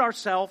we put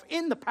ourselves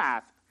in the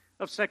path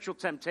of sexual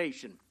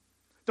temptation.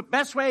 The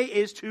best way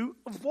is to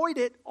avoid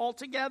it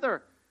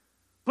altogether.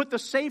 Put the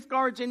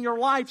safeguards in your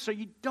life so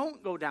you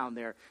don't go down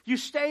there. You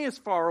stay as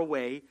far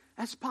away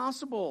as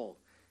possible.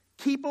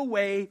 Keep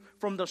away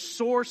from the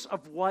source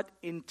of what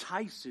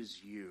entices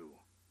you.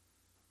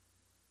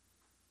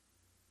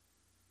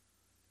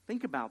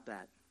 Think about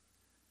that.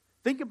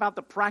 Think about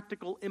the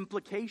practical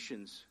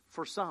implications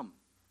for some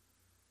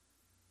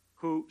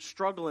who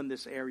struggle in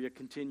this area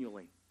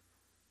continually,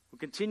 who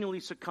continually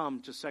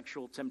succumb to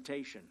sexual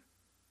temptation.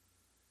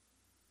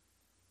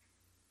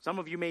 Some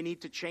of you may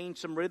need to change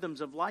some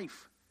rhythms of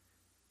life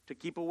to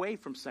keep away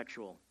from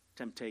sexual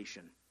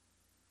temptation.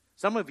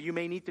 Some of you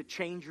may need to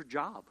change your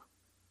job.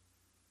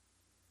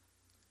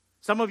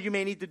 Some of you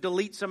may need to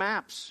delete some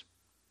apps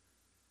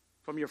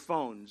from your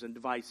phones and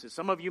devices.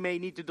 Some of you may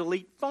need to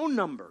delete phone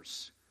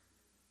numbers.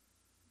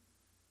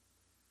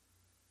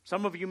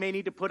 Some of you may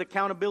need to put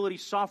accountability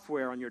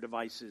software on your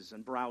devices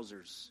and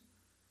browsers.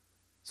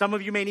 Some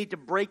of you may need to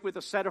break with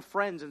a set of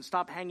friends and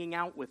stop hanging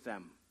out with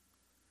them.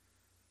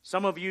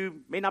 Some of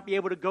you may not be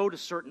able to go to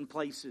certain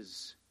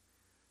places,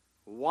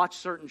 watch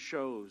certain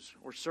shows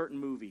or certain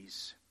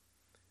movies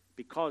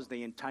because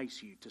they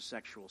entice you to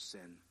sexual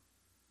sin.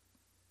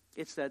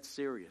 It's that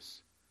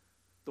serious.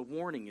 The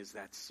warning is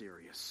that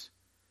serious.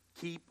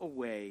 Keep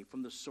away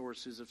from the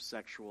sources of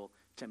sexual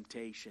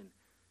temptation.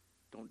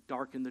 Don't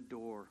darken the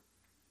door.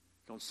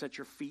 Don't set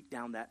your feet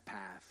down that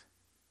path.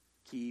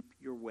 Keep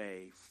your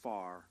way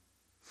far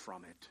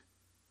from it.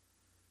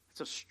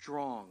 It's a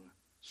strong,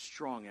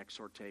 strong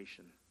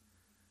exhortation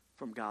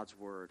from God's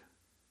Word.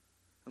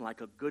 And like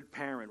a good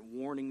parent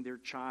warning their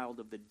child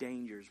of the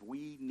dangers,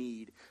 we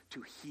need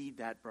to heed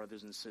that,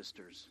 brothers and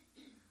sisters.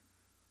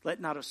 Let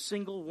not a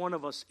single one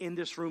of us in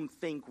this room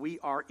think we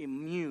are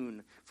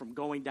immune from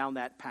going down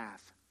that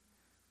path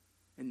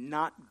and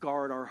not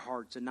guard our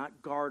hearts and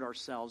not guard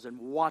ourselves and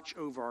watch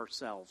over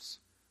ourselves.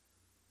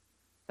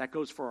 That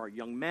goes for our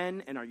young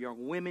men and our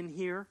young women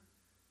here.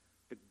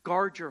 To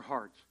guard your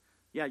heart.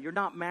 Yeah, you're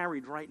not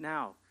married right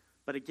now.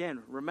 But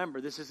again, remember,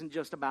 this isn't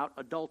just about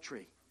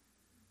adultery.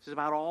 This is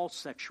about all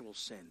sexual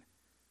sin.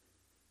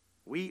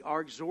 We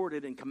are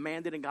exhorted and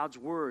commanded in God's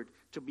Word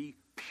to be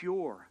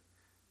pure,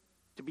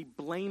 to be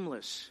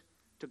blameless,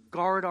 to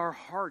guard our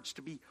hearts,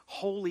 to be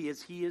holy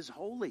as He is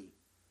holy.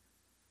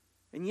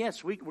 And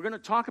yes, we're going to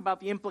talk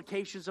about the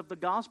implications of the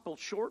gospel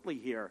shortly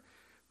here.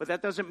 But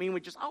that doesn't mean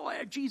we just,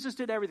 Jesus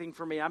did everything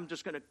for me. I'm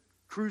just going to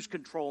cruise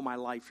control my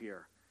life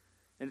here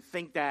and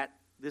think that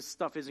this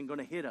stuff isn't going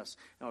to hit us.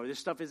 Or this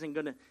stuff isn't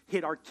going to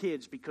hit our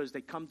kids because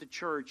they come to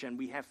church and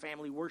we have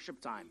family worship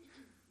time.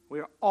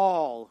 We're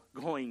all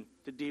going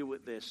to deal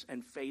with this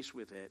and face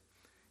with it.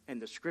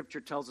 And the Scripture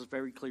tells us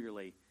very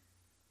clearly,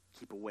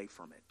 keep away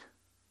from it.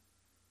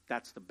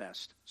 That's the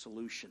best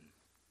solution.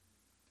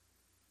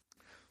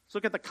 Let's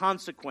look at the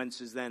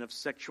consequences then of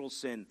sexual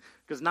sin.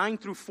 Because 9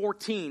 through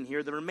 14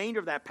 here, the remainder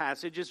of that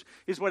passage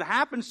is what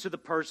happens to the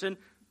person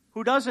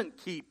who doesn't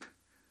keep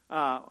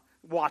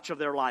watch of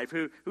their life,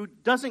 who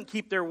doesn't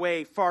keep their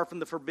way far from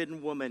the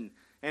forbidden woman,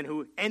 and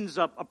who ends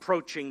up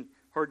approaching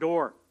her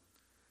door.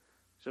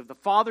 So if the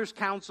father's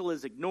counsel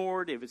is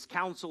ignored, if his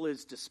counsel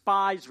is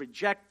despised,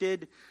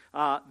 rejected,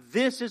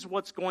 this is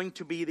what's going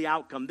to be the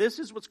outcome. This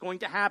is what's going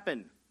to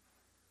happen.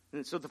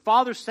 And so the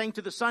father's saying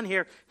to the son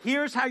here,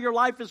 here's how your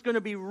life is going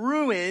to be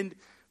ruined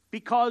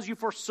because you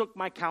forsook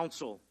my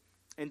counsel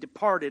and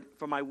departed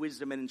from my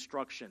wisdom and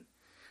instruction.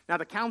 Now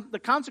the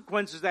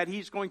consequences that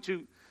he's going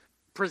to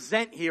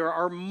present here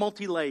are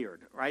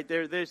multi-layered, right?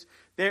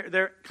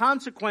 They're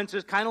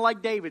consequences, kind of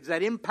like David's,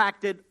 that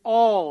impacted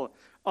all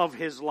of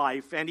his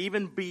life and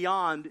even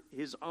beyond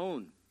his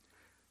own.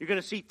 You're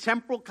going to see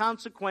temporal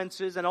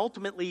consequences and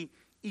ultimately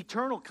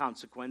eternal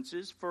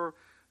consequences for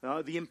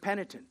the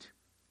impenitent.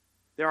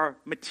 There are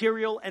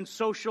material and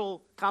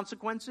social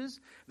consequences.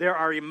 There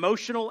are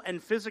emotional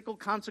and physical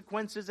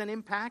consequences and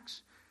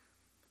impacts.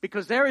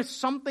 Because there is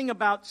something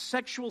about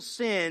sexual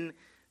sin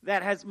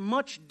that has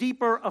much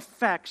deeper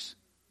effects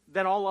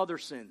than all other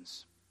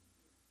sins.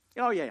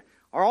 Oh, yeah.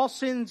 Are all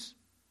sins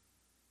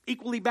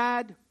equally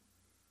bad?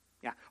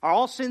 Yeah. Are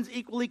all sins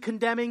equally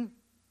condemning?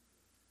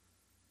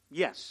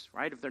 Yes,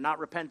 right, if they're not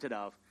repented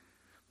of.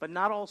 But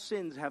not all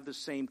sins have the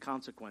same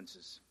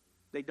consequences.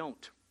 They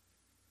don't.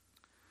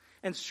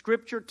 And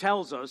Scripture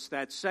tells us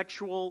that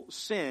sexual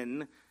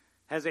sin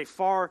has a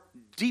far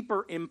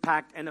deeper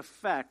impact and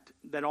effect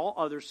than all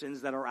other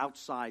sins that are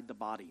outside the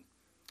body.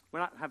 We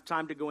don't have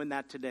time to go in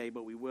that today,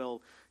 but we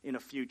will in a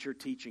future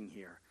teaching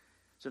here.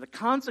 So the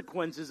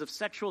consequences of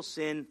sexual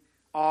sin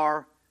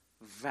are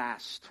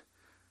vast.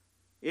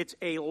 It's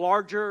a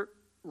larger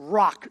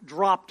rock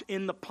dropped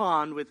in the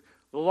pond with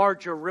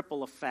larger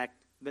ripple effect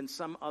than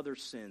some other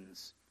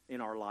sins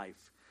in our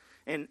life.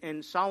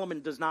 And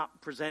Solomon does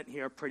not present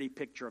here a pretty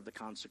picture of the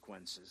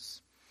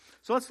consequences.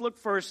 So let's look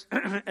first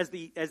as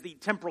the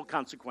temporal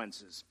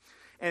consequences.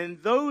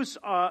 And those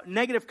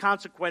negative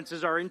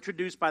consequences are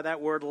introduced by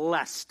that word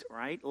lest,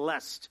 right?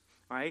 Lest,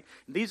 right?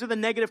 These are the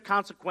negative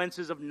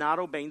consequences of not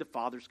obeying the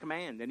Father's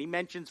command. And he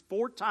mentions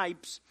 4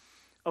 types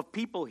of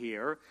people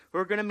here who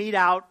are going to mete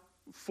out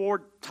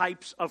 4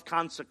 types of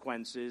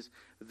consequences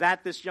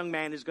that this young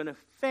man is going to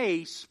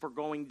face for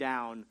going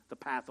down the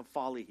path of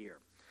folly here.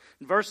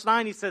 In verse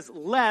 9 he says,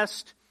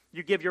 lest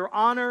you give your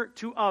honor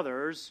to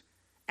others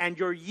and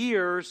your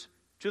years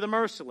to the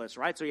merciless,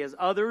 right? So he has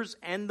others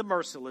and the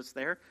merciless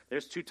there.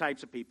 There's two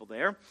types of people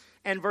there.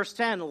 And verse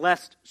 10,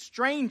 lest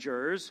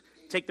strangers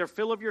take their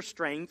fill of your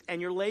strength,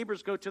 and your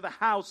labors go to the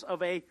house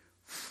of a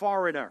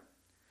foreigner.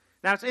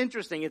 Now, it's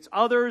interesting. It's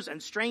others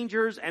and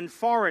strangers and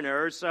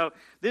foreigners. So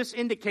this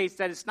indicates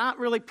that it's not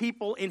really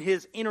people in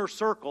his inner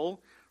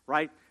circle,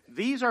 right?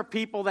 These are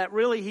people that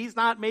really he's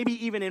not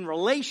maybe even in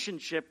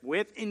relationship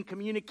with, in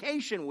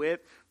communication with,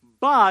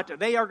 but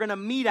they are going to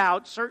mete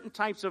out certain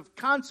types of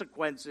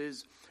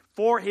consequences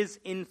for his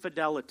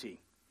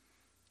infidelity.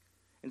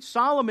 And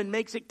Solomon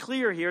makes it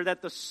clear here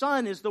that the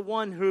son is the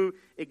one who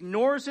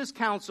ignores his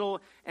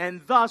counsel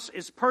and thus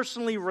is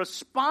personally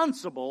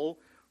responsible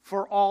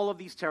for all of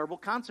these terrible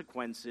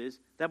consequences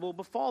that will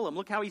befall him.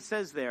 Look how he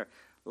says there,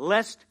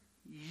 lest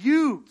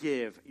you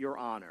give your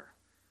honor.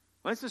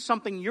 Well, this is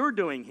something you're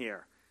doing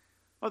here.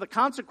 Well, the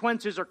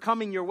consequences are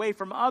coming your way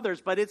from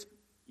others, but it's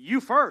you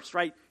first,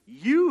 right?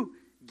 You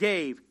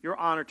gave your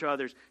honor to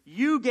others.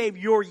 You gave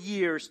your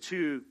years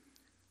to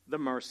the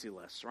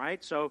merciless,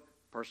 right? So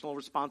personal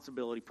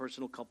responsibility,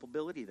 personal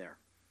culpability there.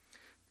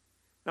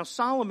 Now,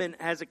 Solomon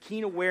has a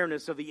keen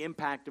awareness of the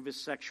impact of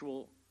his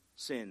sexual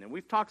sin. And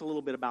we've talked a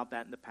little bit about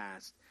that in the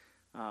past.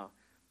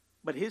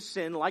 But his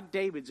sin, like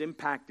David's,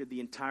 impacted the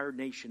entire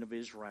nation of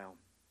Israel.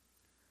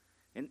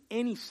 And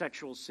any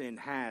sexual sin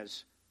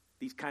has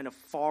these kind of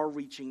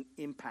far-reaching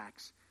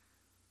impacts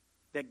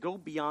that go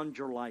beyond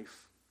your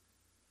life.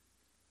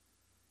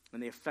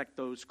 And they affect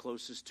those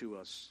closest to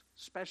us,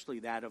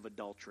 especially that of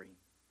adultery.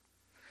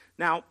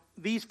 Now,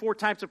 these four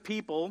types of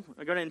people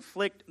are going to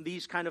inflict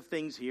these kind of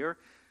things here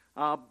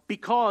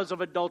because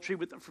of adultery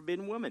with the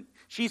forbidden woman.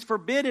 She's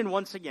forbidden,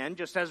 once again,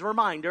 just as a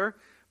reminder,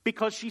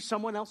 because she's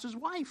someone else's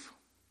wife.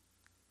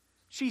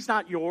 She's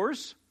not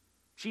yours.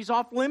 She's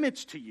off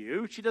limits to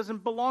you. She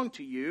doesn't belong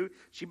to you.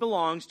 She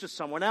belongs to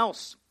someone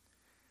else.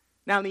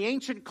 Now, in the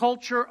ancient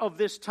culture of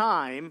this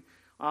time,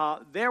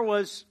 there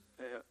was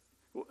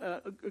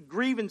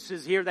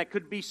grievances here that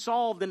could be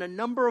solved in a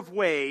number of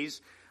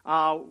ways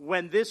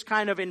when this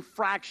kind of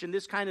infraction,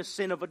 this kind of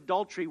sin of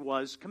adultery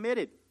was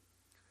committed.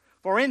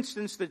 For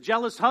instance, the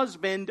jealous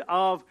husband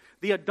of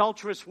the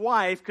adulterous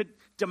wife could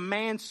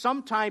demand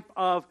some type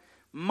of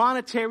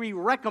monetary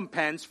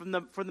recompense from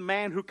the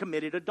man who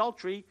committed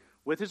adultery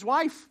with his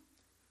wife.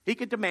 He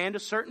could demand a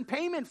certain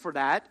payment for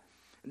that,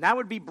 and that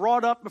would be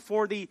brought up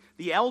before the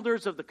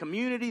elders of the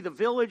community, the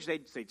village.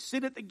 They'd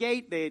sit at the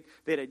gate, they'd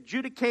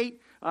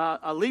adjudicate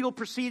a legal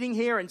proceeding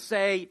here and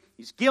say,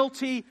 he's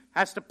guilty,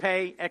 has to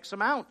pay X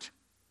amount.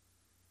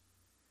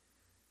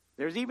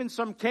 There's even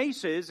some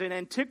cases in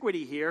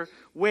antiquity here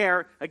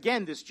where,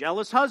 again, this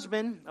jealous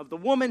husband of the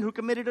woman who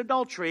committed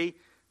adultery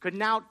could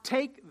now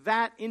take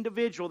that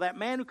individual, that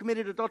man who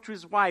committed adultery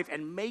with his wife,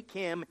 and make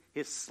him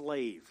his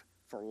slave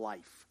for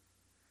life.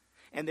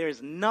 And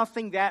there's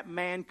nothing that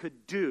man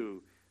could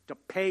do to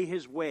pay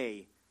his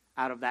way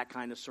out of that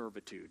kind of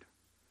servitude.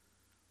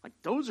 Like,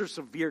 those are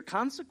severe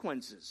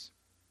consequences.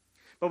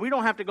 But we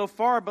don't have to go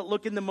far, but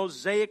look in the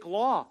Mosaic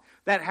law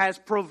that has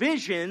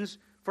provisions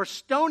for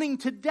stoning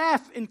to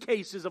death in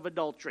cases of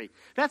adultery.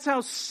 That's how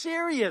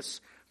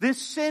serious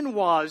this sin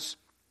was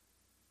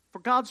for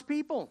God's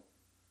people.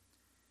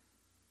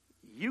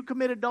 You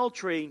commit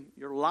adultery,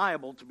 you're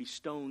liable to be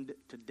stoned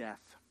to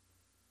death.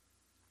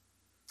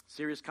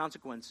 Serious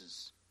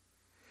consequences.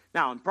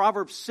 Now, in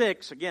Proverbs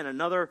 6, again,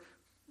 another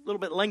little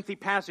bit lengthy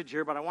passage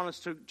here, but I want us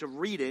to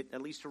read it,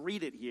 at least to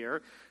read it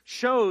here,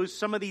 shows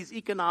some of these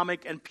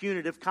economic and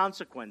punitive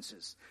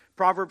consequences.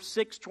 Proverbs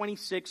 6,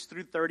 26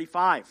 through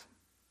 35.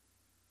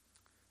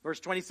 Verse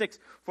 26,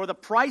 for the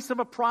price of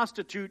a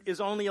prostitute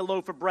is only a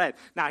loaf of bread.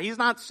 Now, he's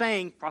not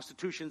saying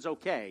prostitution's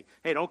okay.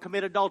 Hey, don't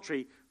commit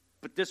adultery,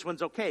 but this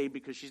one's okay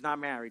because she's not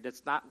married.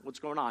 That's not what's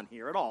going on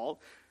here at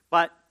all.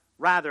 But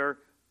rather,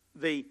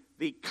 the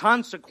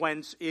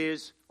consequence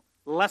is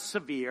less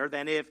severe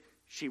than if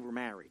she were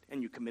married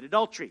and you commit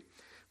adultery.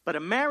 But a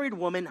married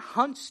woman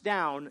hunts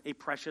down a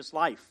precious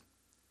life.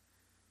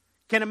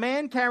 Can a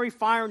man carry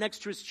fire next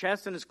to his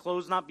chest and his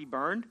clothes not be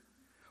burned?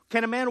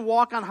 Can a man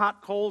walk on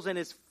hot coals and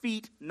his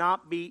feet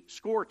not be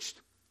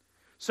scorched?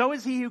 So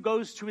is he who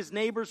goes to his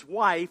neighbor's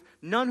wife.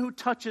 None who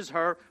touches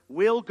her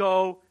will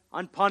go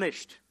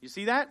unpunished. You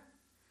see that?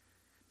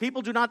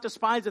 People do not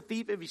despise a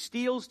thief if he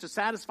steals to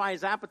satisfy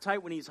his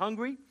appetite when he's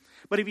hungry.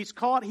 But if he's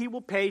caught, he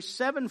will pay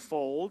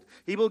sevenfold.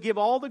 He will give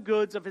all the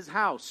goods of his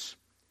house.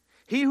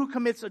 He who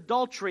commits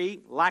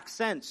adultery lacks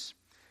sense.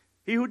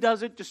 He who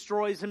does it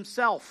destroys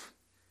himself.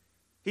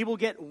 He will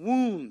get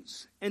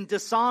wounds and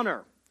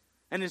dishonor,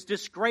 and his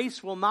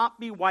disgrace will not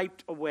be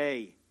wiped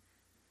away.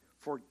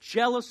 For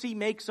jealousy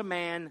makes a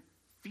man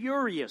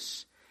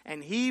furious,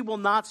 and he will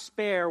not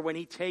spare when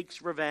he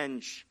takes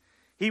revenge.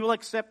 He will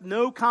accept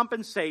no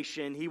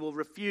compensation. He will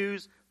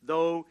refuse,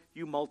 though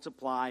you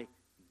multiply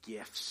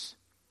gifts.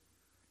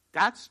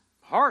 That's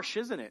harsh,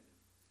 isn't it?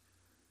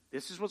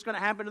 This is what's going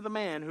to happen to the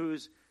man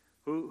who's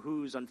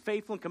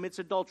unfaithful and commits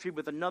adultery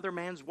with another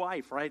man's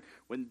wife, right?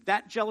 When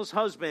that jealous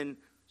husband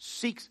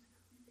seeks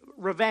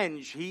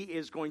revenge, he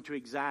is going to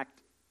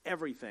exact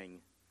everything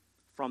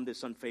from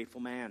this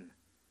unfaithful man.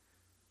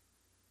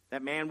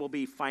 That man will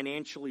be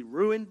financially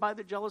ruined by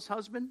the jealous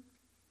husband.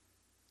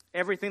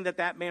 Everything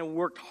that man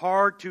worked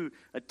hard to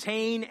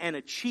attain and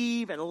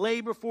achieve and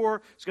labor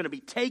for is going to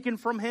be taken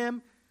from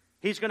him.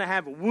 He's going to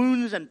have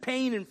wounds and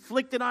pain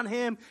inflicted on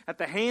him at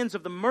the hands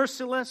of the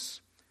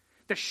merciless.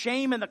 The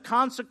shame and the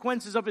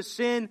consequences of his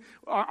sin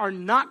are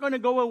not going to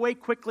go away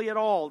quickly at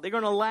all. They're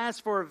going to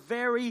last for a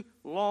very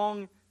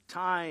long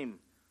time.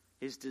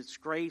 His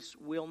disgrace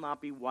will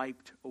not be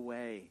wiped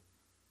away.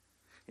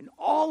 And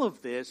all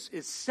of this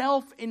is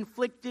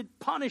self-inflicted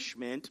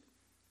punishment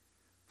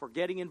for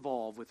getting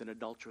involved with an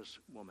adulterous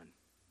woman.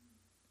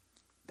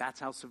 That's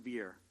how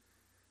severe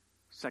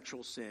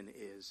sexual sin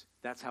is.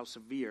 That's how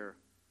severe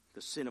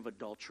the sin of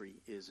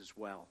adultery is as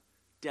well.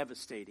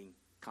 Devastating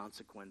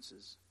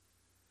consequences.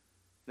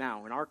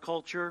 Now, in our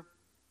culture,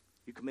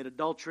 you commit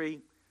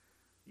adultery,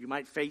 you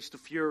might face the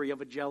fury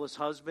of a jealous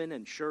husband,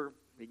 and sure,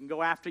 he can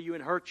go after you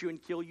and hurt you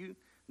and kill you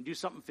and do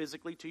something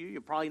physically to you.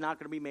 You're probably not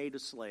going to be made a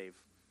slave.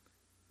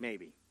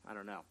 Maybe. I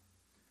don't know.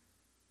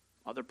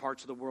 Other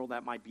parts of the world,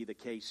 that might be the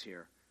case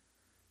here.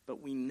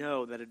 But we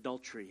know that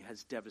adultery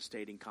has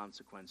devastating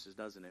consequences,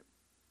 doesn't it?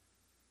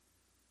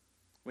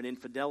 When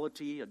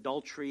infidelity,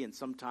 adultery, and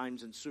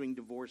sometimes ensuing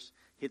divorce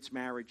hits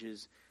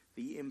marriages,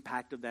 the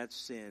impact of that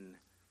sin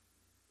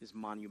is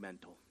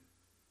monumental.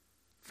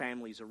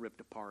 Families are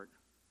ripped apart.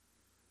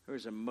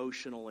 There's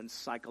emotional and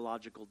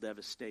psychological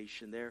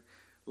devastation. Their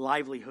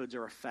livelihoods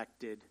are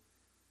affected.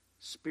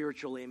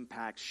 Spiritual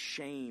impacts,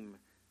 shame,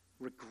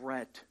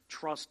 regret,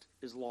 trust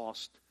is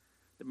lost.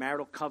 The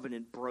marital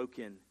covenant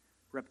broken.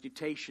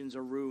 Reputations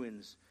are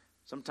ruined.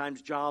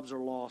 Sometimes jobs are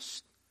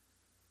lost.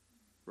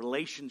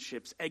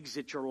 Relationships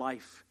exit your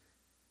life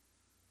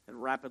at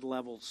rapid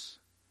levels.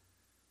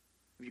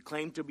 If you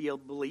claim to be a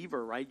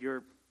believer, right,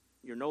 you're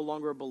no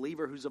longer a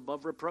believer who's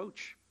above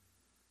reproach.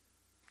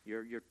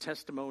 Your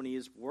testimony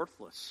is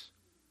worthless.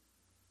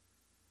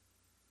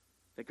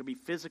 There could be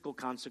physical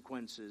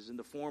consequences in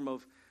the form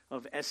of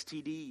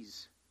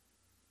STDs.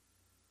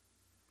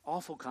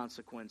 Awful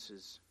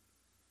consequences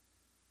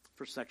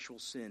for sexual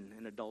sin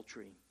and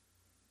adultery.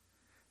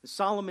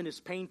 Solomon is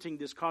painting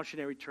this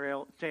cautionary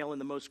tale in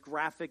the most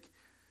graphic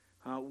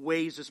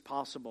ways as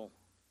possible,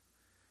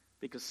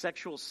 because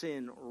sexual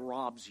sin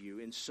robs you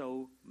in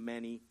so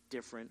many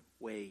different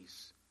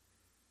ways.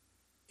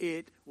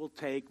 It will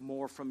take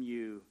more from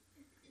you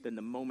than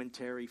the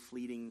momentary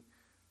fleeting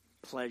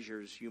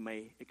pleasures you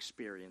may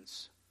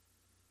experience.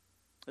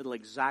 It'll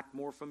exact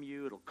more from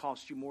you. It'll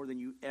cost you more than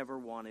you ever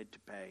wanted to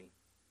pay.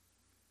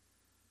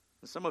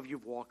 And some of you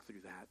have walked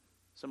through that.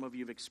 Some of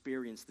you have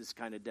experienced this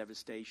kind of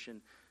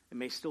devastation and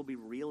may still be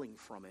reeling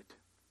from it.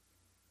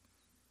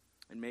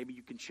 And maybe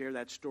you can share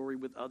that story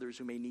with others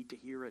who may need to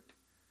hear it.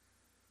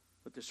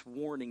 But this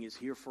warning is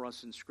here for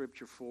us in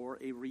Scripture for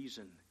a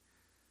reason.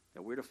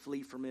 That we're to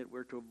flee from it,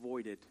 we're to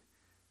avoid it,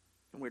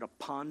 and we're to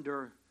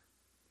ponder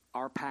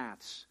our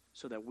paths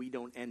so that we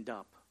don't end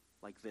up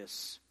like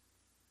this.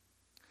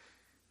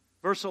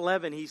 Verse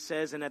 11, he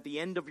says, and at the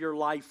end of your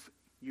life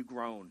you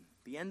groan.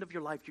 The end of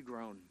your life you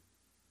groan.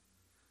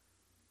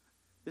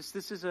 This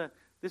is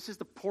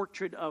the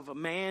portrait of a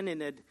man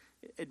in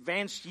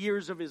advanced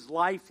years of his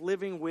life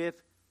living with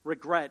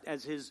regret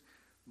as his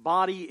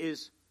body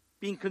is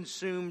being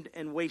consumed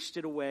and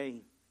wasted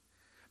away.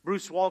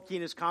 Bruce Waltke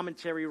in his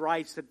commentary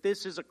writes that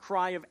this is a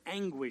cry of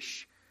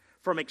anguish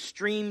from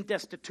extreme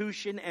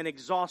destitution and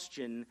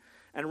exhaustion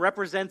and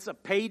represents a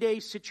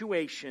payday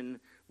situation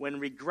when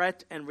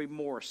regret and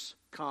remorse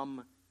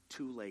come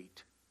too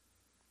late.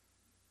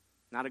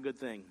 Not a good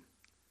thing.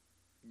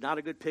 Not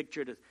a good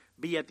picture to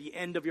be at the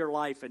end of your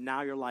life and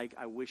now you're like,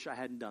 I wish I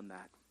hadn't done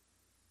that.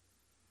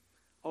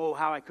 Oh,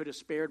 how I could have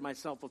spared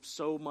myself of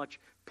so much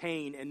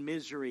pain and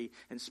misery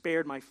and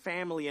spared my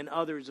family and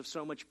others of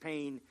so much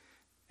pain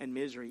and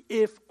misery.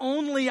 If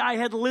only I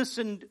had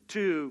listened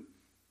to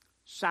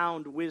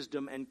sound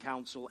wisdom and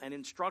counsel and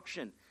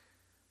instruction.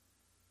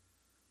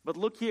 But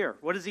look here,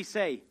 what does he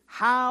say?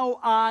 How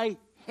I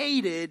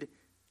hated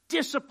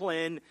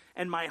discipline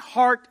and my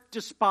heart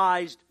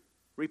despised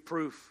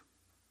reproof.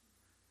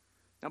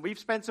 Now we've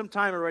spent some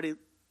time already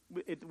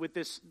with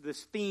this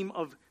theme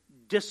of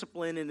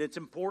discipline and its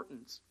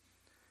importance.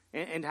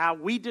 And how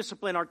we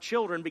discipline our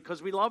children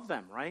because we love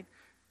them, right?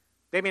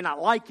 They may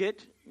not like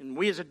it, and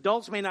we as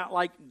adults may not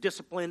like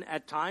discipline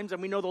at times,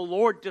 and we know the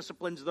Lord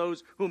disciplines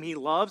those whom He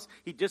loves.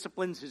 He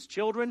disciplines His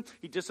children.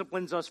 He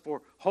disciplines us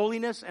for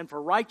holiness and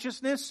for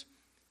righteousness.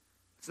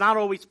 It's not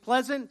always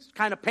pleasant. It's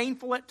kind of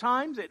painful at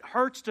times. It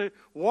hurts to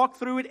walk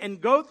through it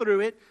and go through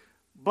it,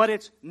 but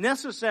it's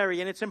necessary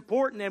and it's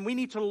important, and we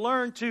need to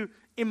learn to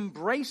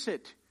embrace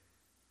it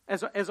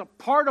as a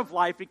part of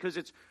life because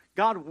it's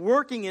God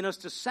working in us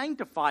to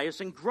sanctify us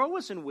and grow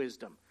us in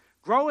wisdom.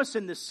 Grow us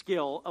in the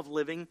skill of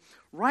living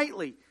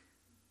rightly.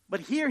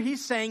 But here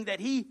he's saying that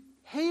he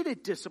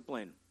hated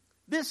discipline.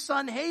 This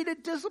son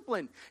hated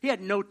discipline. He had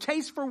no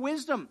taste for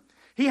wisdom.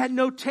 He had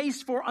no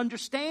taste for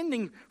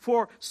understanding,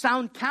 for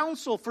sound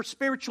counsel, for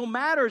spiritual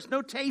matters,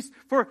 no taste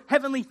for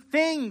heavenly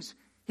things.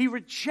 He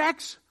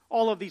rejects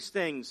all of these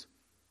things.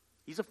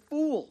 He's a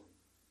fool.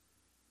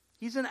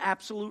 He's an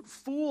absolute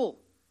fool.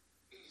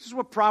 This is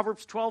what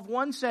Proverbs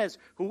 12:1 says.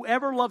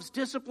 Whoever loves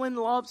discipline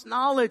loves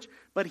knowledge,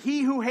 but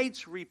he who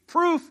hates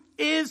reproof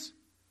is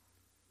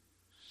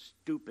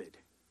stupid.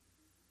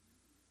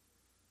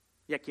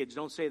 Yeah, kids,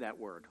 don't say that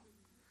word.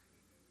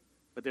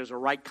 But there's a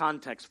right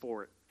context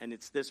for it, and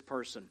it's this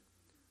person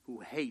who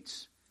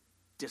hates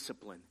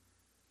discipline,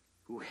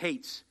 who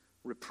hates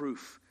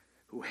reproof,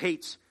 who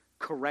hates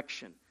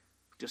correction,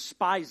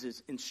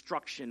 despises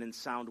instruction and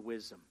sound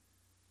wisdom.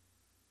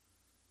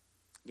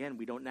 Again,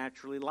 we don't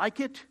naturally like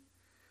it,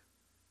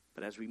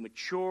 but as we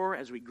mature,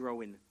 as we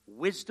grow in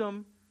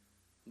wisdom,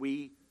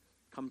 we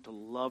come to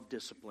love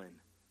discipline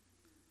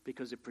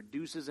because it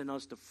produces in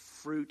us the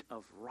fruit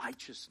of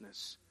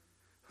righteousness,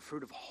 the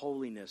fruit of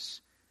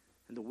holiness,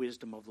 and the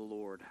wisdom of the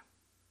Lord.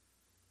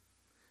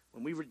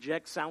 When we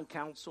reject sound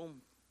counsel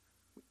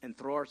and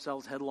throw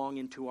ourselves headlong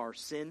into our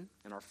sin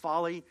and our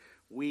folly,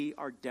 we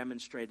are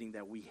demonstrating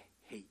that we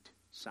hate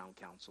sound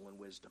counsel and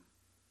wisdom.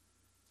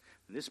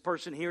 And this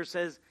person here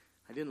says,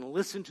 I didn't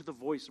listen to the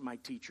voice of my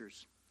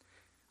teachers.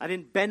 I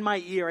didn't bend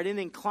my ear. I didn't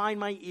incline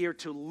my ear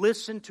to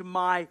listen to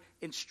my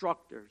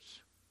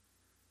instructors.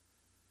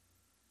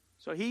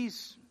 So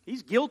he's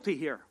guilty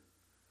here.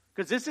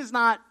 Because this is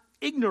not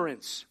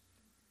ignorance.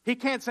 He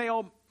can't say,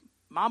 oh,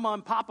 Mama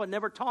and Papa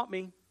never taught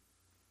me.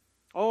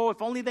 Oh,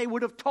 if only they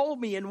would have told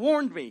me and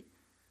warned me.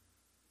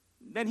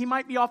 Then he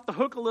might be off the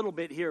hook a little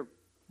bit here.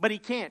 But he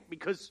can't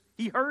because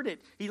he heard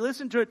it. He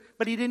listened to it,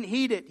 but he didn't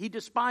heed it. He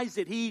despised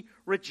it. He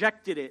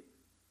rejected it.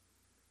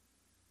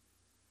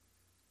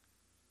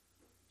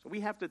 So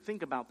we have to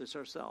think about this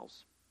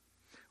ourselves.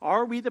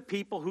 Are we the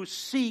people who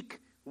seek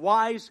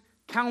wise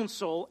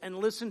counsel and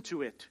listen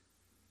to it?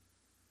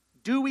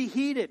 Do we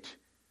heed it?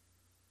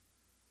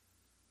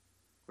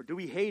 Or do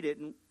we hate it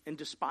and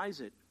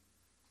despise it?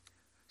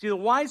 See, the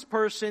wise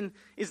person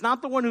is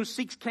not the one who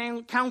seeks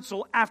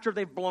counsel after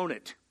they've blown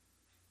it.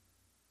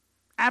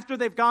 After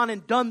they've gone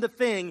and done the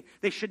thing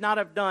they should not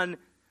have done.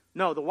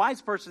 No, the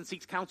wise person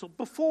seeks counsel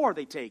before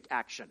they take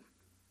action.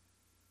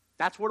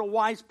 That's what a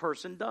wise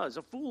person does.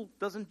 A fool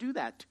doesn't do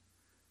that.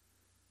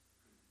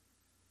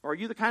 Or are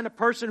you the kind of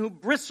person who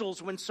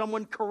bristles when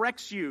someone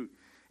corrects you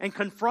and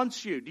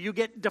confronts you? Do you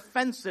get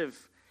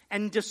defensive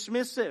and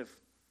dismissive?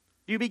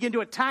 Do you begin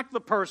to attack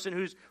the person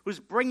who's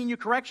bringing you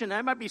correction?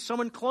 That might be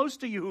someone close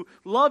to you who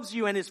loves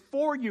you and is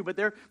for you, but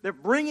they're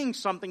bringing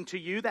something to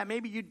you that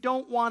maybe you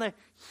don't want to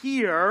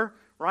hear,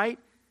 right?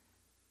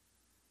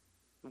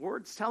 The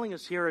Word's telling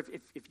us here,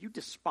 if you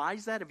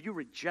despise that, if you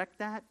reject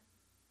that,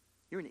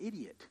 you're an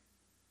idiot.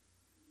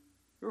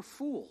 You're a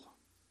fool.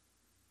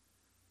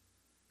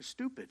 You're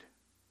stupid.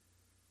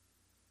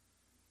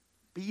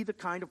 Be the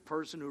kind of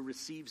person who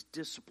receives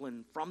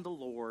discipline from the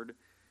Lord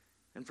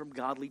and from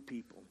godly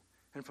people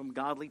and from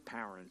godly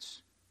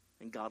parents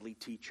and godly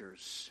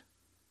teachers.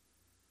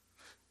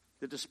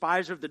 The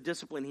despiser of the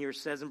discipline here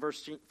says in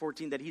verse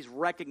 14 that he's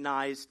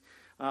recognized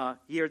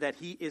here that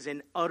he is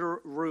an utter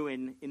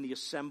ruin in the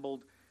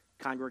assembled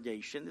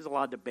congregation. There's a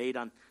lot of debate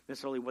on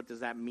necessarily what does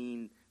that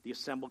mean, the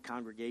assembled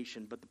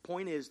congregation. But the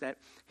point is that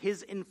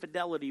his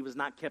infidelity was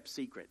not kept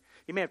secret.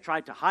 He may have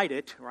tried to hide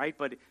it, right?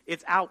 But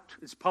it's out.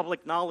 It's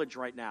public knowledge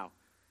right now.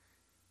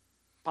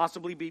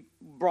 Possibly be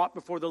brought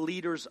before the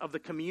leaders of the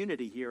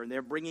community here, and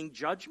they're bringing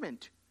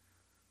judgment.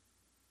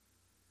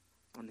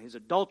 And his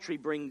adultery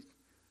brings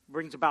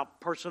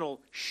about personal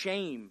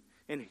shame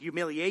and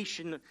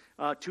humiliation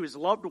to his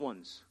loved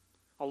ones,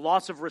 a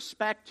loss of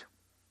respect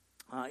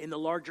in the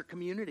larger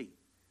community.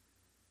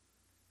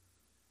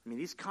 I mean,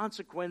 these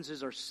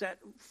consequences are set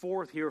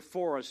forth here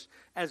for us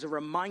as a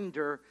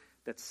reminder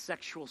that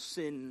sexual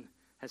sin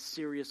has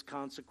serious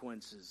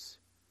consequences.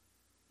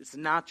 It's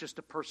not just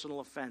a personal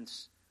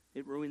offense.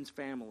 It ruins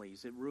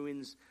families. It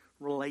ruins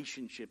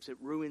relationships. It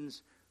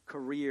ruins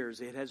careers.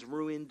 It has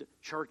ruined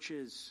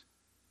churches.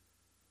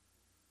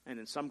 And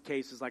in some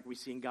cases, like we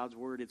see in God's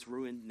Word, it's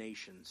ruined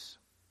nations.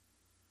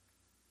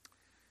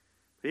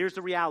 But here's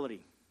the reality.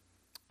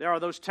 There are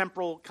those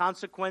temporal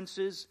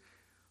consequences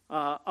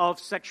of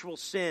sexual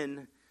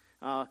sin,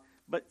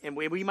 and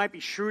we might be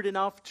shrewd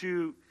enough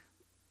to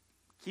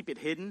keep it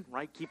hidden,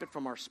 right? Keep it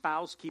from our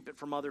spouse, keep it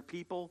from other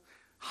people,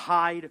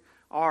 hide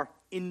our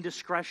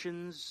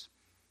indiscretions,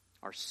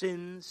 our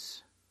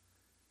sins.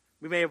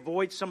 We may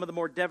avoid some of the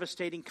more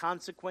devastating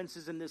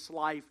consequences in this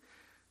life,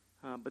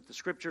 but the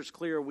Scripture is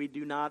clear, we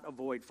do not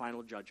avoid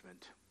final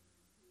judgment.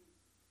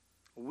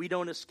 We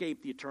don't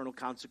escape the eternal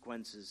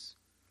consequences.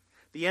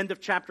 The end of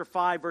chapter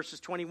 5, verses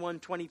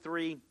 21,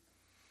 23,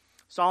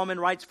 Solomon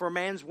writes, "For a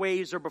man's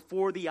ways are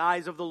before the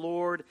eyes of the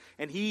Lord,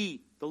 and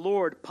he, the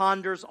Lord,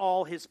 ponders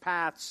all his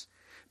paths.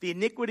 The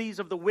iniquities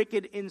of the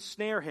wicked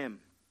ensnare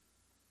him,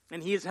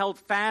 and he is held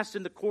fast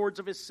in the cords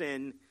of his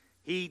sin.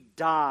 He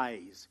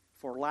dies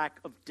for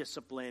lack of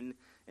discipline,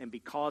 and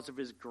because of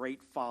his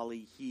great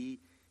folly,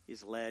 he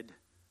is led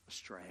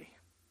astray."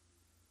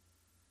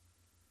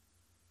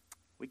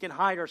 We can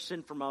hide our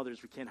sin from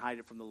others. We can't hide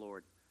it from the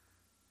Lord.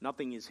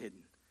 Nothing is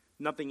hidden.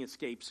 Nothing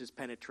escapes his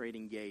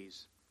penetrating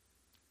gaze.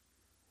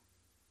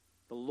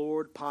 The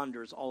Lord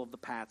ponders all of the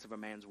paths of a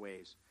man's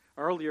ways.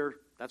 Earlier,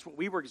 that's what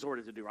we were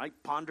exhorted to do, right?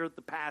 Ponder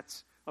the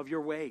paths of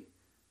your way.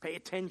 Pay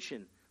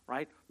attention,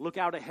 right? Look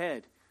out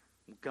ahead.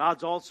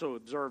 God's also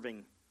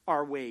observing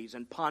our ways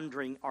and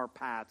pondering our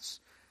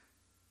paths.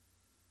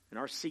 And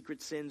our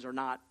secret sins are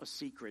not a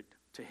secret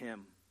to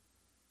Him.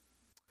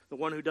 The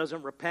one who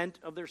doesn't repent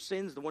of their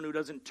sins, the one who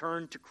doesn't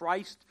turn to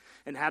Christ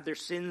and have their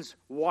sins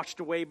washed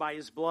away by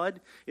His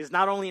blood, is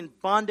not only in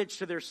bondage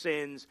to their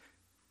sins,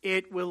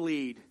 it will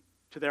lead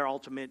to their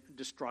ultimate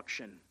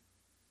destruction.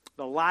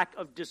 The lack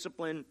of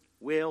discipline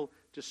will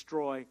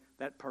destroy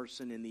that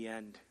person in the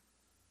end.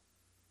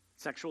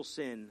 Sexual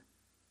sin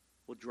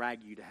will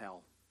drag you to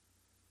hell.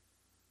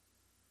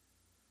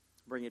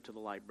 Bring it to the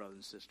light, brothers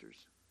and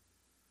sisters.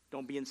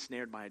 Don't be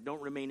ensnared by it.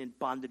 Don't remain in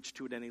bondage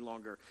to it any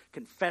longer.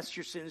 Confess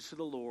your sins to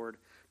the Lord.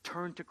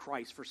 Turn to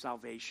Christ for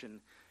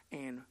salvation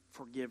and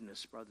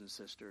forgiveness, brothers and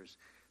sisters.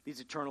 These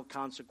eternal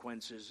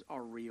consequences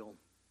are real.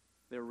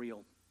 They're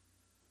real.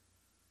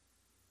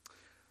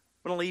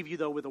 I'm going to leave you,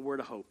 though, with a word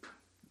of hope.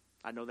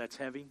 I know that's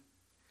heavy.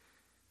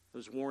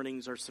 Those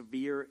warnings are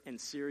severe and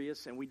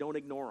serious, and we don't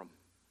ignore them.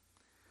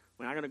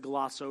 We're not going to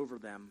gloss over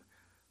them.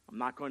 I'm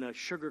not going to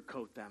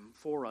sugarcoat them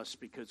for us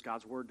because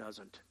God's Word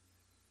doesn't.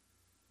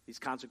 These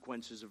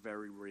consequences are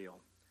very real.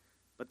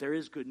 But there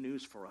is good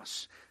news for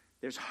us.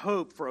 There's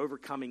hope for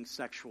overcoming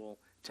sexual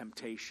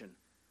temptation.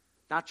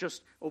 Not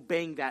just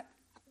obeying that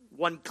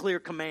one clear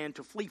command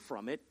to flee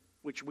from it,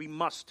 which we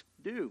must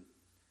do.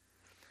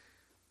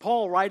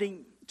 Paul,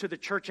 writing to the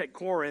church at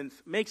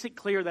Corinth, makes it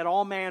clear that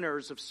all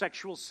manners of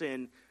sexual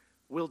sin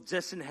will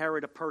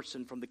disinherit a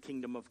person from the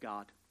kingdom of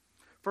God.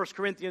 1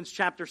 Corinthians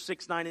chapter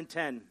 6, 9, and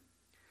 10.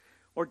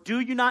 Or do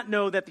you not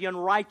know that the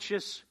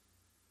unrighteous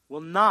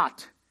will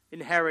not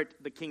inherit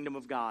the kingdom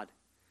of God?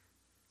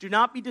 Do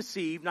not be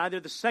deceived, neither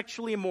the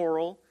sexually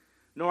immoral,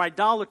 nor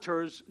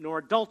idolaters, nor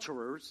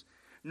adulterers,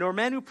 nor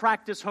men who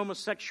practice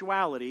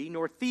homosexuality,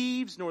 nor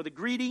thieves, nor the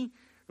greedy,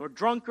 nor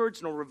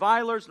drunkards, nor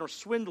revilers, nor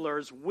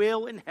swindlers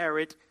will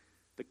inherit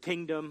the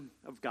kingdom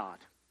of God.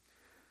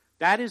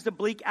 That is the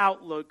bleak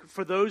outlook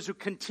for those who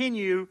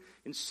continue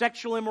in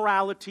sexual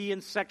immorality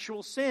and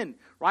sexual sin,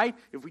 right?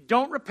 If we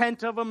don't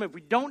repent of them, if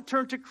we don't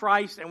turn to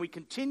Christ, and we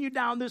continue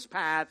down this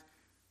path,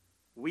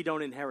 we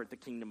don't inherit the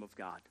kingdom of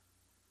God.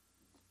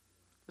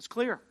 It's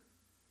clear.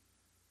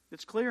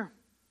 It's clear.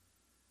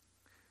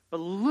 But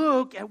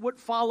look at what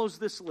follows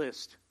this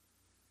list.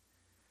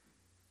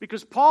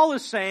 Because Paul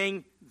is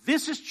saying,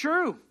 this is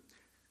true.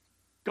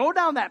 Go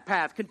down that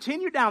path.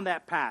 Continue down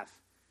that path.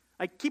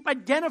 I keep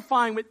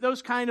identifying with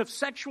those kind of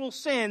sexual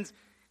sins.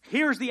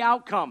 Here's the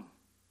outcome.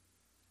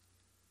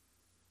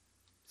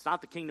 It's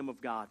not the kingdom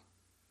of God.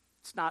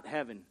 It's not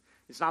heaven.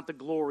 It's not the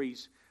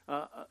glories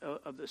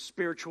of the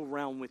spiritual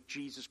realm with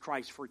Jesus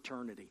Christ for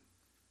eternity.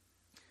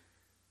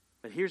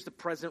 But here's the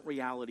present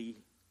reality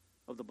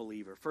of the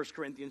believer. 1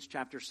 Corinthians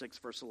chapter 6,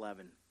 verse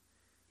 11.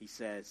 He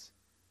says,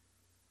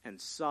 and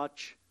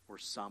such were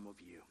some of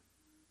you.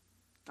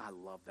 I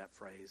love that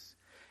phrase.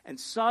 And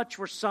such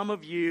were some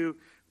of you,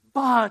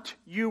 but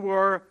you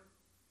were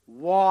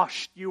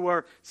washed, you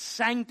were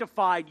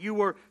sanctified, you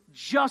were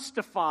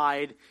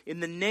justified in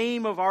the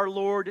name of our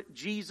Lord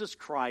Jesus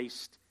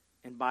Christ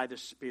and by the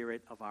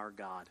Spirit of our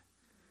God.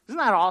 Isn't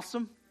that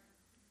awesome?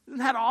 Isn't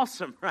that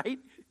awesome, right?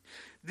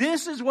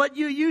 This is what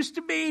you used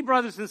to be,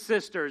 brothers and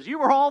sisters. You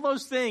were all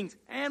those things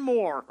and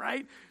more,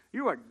 right?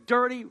 You are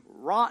dirty,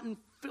 rotten,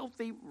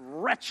 filthy,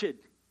 wretched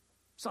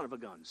son of a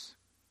guns.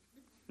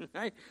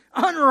 Right?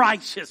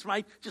 Unrighteous,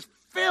 right? Just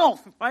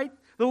filth, right?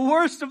 The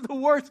worst of the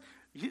worst.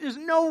 There's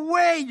no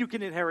way you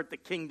can inherit the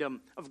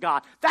kingdom of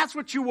God. That's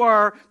what you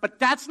were, but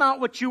that's not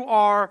what you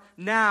are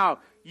now.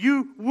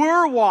 You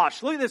were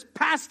washed. Look at this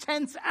past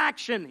tense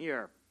action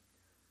here.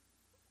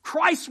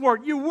 Christ's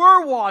word. You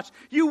were washed.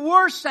 You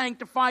were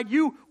sanctified.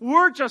 You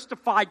were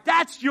justified.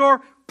 That's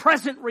your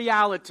present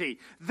reality.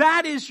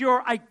 That is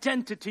your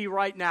identity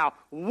right now.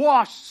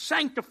 Washed,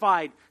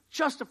 sanctified,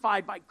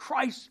 justified by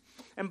Christ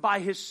and by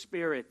His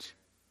Spirit.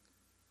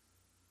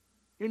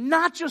 You're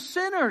not just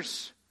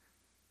sinners.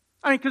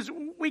 I mean, because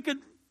we could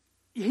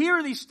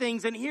hear these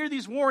things and hear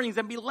these warnings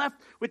and be left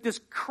with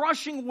this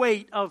crushing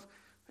weight of,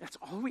 that's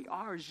all we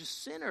are is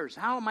just sinners.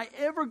 How am I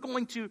ever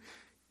going to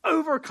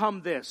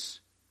overcome this?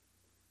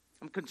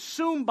 I'm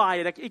consumed by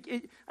it.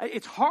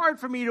 It's hard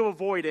for me to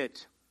avoid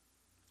it.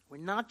 We're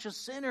not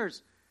just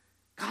sinners.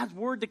 God's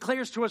Word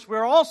declares to us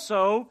we're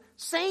also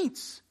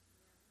saints.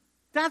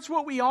 That's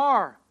what we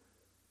are.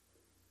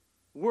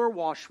 We're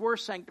washed, we're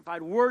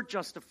sanctified, we're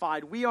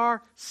justified. We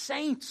are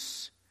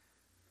saints.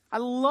 I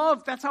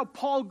love, that's how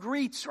Paul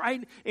greets,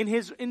 right? In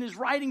his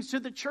writings to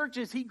the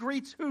churches, he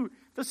greets who?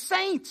 The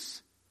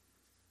saints.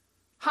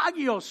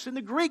 Hagios in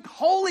the Greek,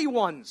 holy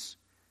ones.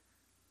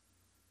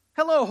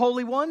 Hello,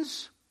 holy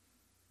ones.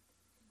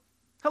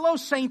 Hello,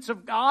 saints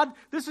of God.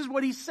 This is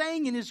what he's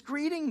saying in his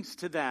greetings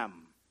to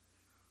them.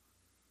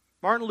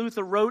 Martin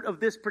Luther wrote of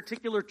this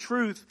particular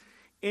truth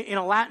in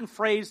a Latin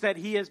phrase that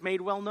he has made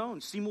well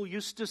known, simul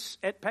justus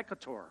et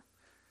peccator.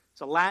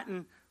 It's a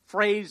Latin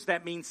phrase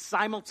that means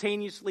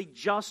simultaneously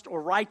just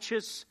or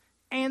righteous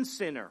and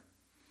sinner.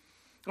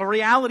 A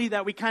reality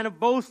that we kind of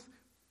both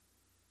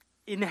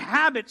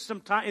inhabit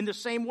sometime in the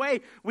same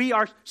way. We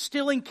are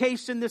still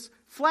encased in this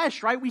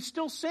flesh, right? We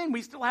still sin.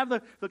 We still have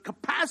the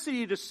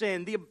capacity to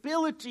sin, the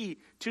ability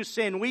to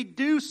sin. We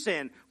do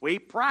sin. We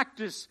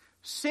practice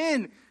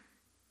sin.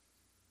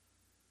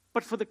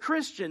 But for the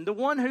Christian, the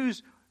one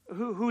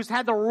who's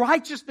had the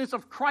righteousness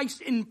of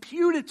Christ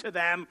imputed to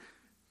them,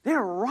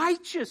 they're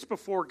righteous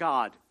before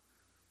God.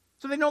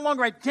 So they no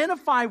longer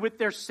identify with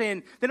their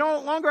sin. They no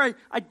longer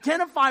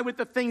identify with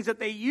the things that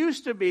they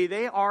used to be.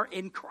 They are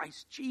in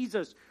Christ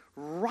Jesus,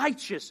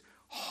 righteous,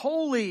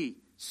 holy,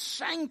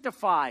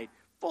 sanctified,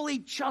 fully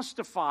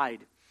justified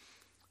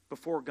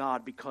before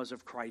God because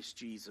of Christ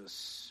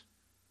Jesus.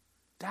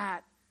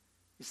 That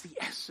is the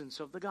essence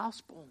of the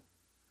gospel.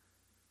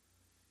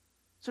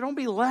 So don't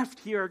be left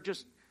here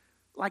just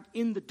like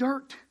in the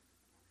dirt.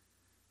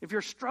 If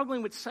you're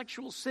struggling with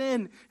sexual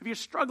sin, if you're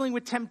struggling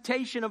with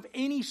temptation of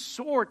any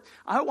sort,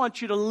 I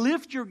want you to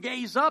lift your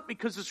gaze up,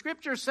 because the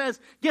Scripture says,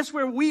 guess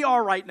where we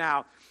are right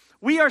now?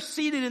 We are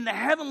seated in the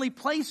heavenly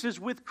places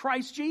with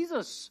Christ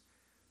Jesus.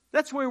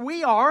 That's where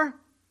we are.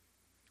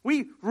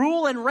 We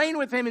rule and reign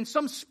with Him in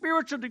some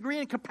spiritual degree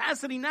and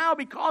capacity now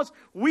because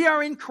we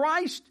are in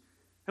Christ.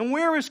 And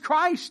where is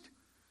Christ?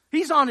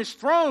 He's on His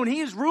throne.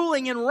 He is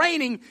ruling and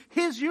reigning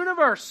His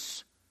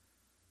universe.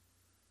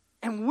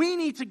 And we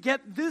need to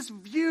get this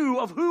view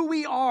of who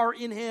we are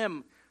in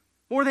Him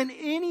more than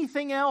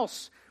anything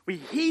else. We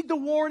heed the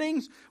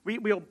warnings.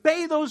 We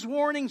obey those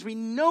warnings. We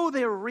know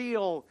they're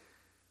real.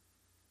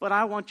 But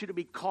I want you to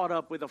be caught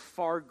up with a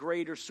far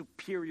greater,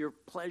 superior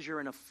pleasure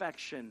and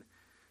affection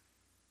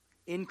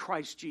in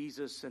Christ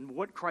Jesus and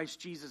what Christ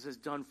Jesus has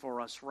done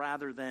for us,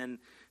 rather than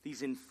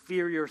these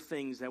inferior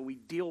things that we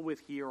deal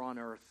with here on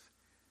earth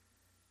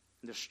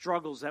and the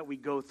struggles that we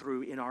go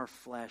through in our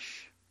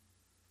flesh.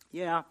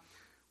 Yeah,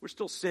 we're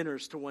still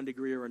sinners to one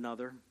degree or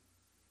another.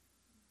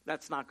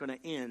 That's not going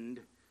to end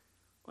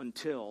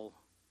until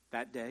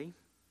that day.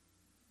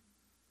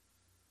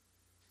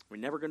 We're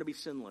never going to be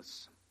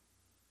sinless.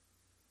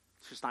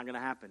 It's just not going to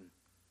happen.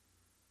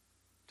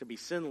 To be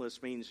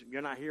sinless means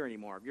you're not here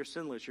anymore. If you're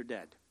sinless, you're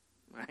dead,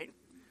 right?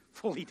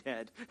 Fully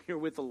dead. You're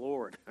with the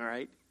Lord, all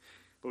right?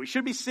 But we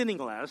should be sinning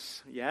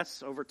less,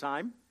 yes, over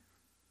time.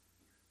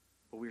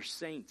 But we're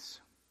saints.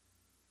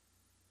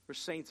 We're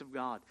saints of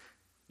God.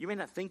 You may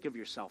not think of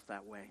yourself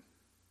that way.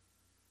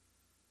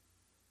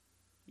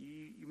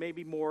 You may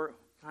be more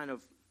kind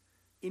of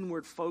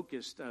inward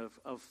focused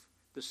of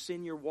the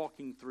sin you're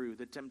walking through,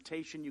 the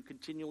temptation you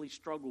continually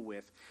struggle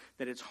with,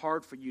 that it's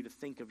hard for you to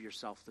think of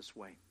yourself this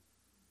way.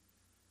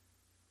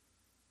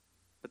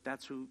 But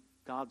that's who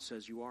God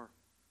says you are.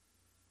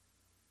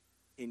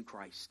 In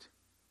Christ.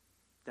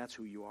 That's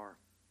who you are.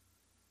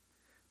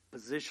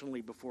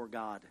 Positionally before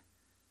God,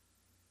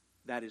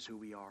 that is who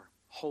we are.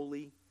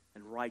 Holy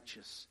and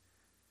righteous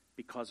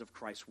because of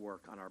Christ's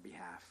work on our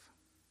behalf.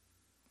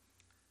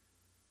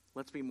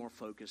 Let's be more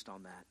focused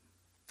on that.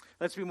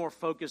 Let's be more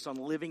focused on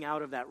living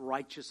out of that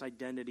righteous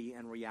identity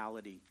and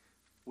reality.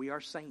 We are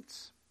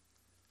saints.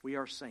 We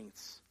are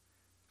saints.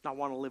 I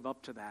want to live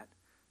up to that.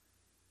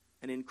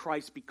 And in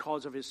Christ,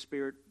 because of His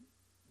Spirit,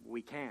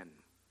 we can.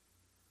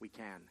 We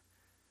can.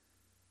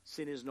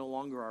 Sin is no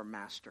longer our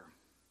master.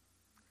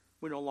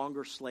 We're no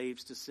longer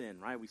slaves to sin,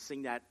 right? We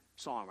sing that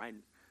song, right?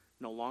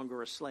 No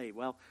longer a slave.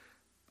 Well,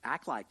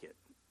 act like it.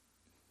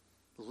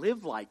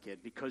 Live like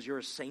it, because you're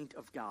a saint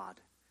of God.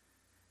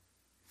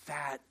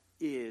 That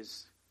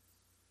is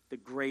the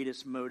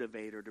greatest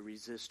motivator to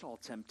resist all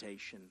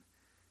temptation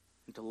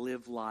and to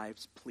live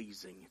lives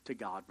pleasing to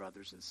God,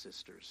 brothers and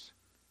sisters.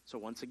 So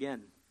once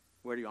again,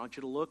 where do I want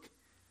you to look?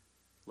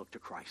 Look to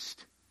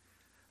Christ.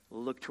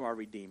 Look to our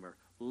Redeemer.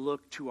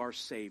 Look to our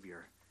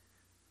Savior,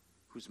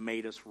 who's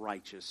made us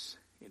righteous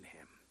in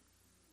Him.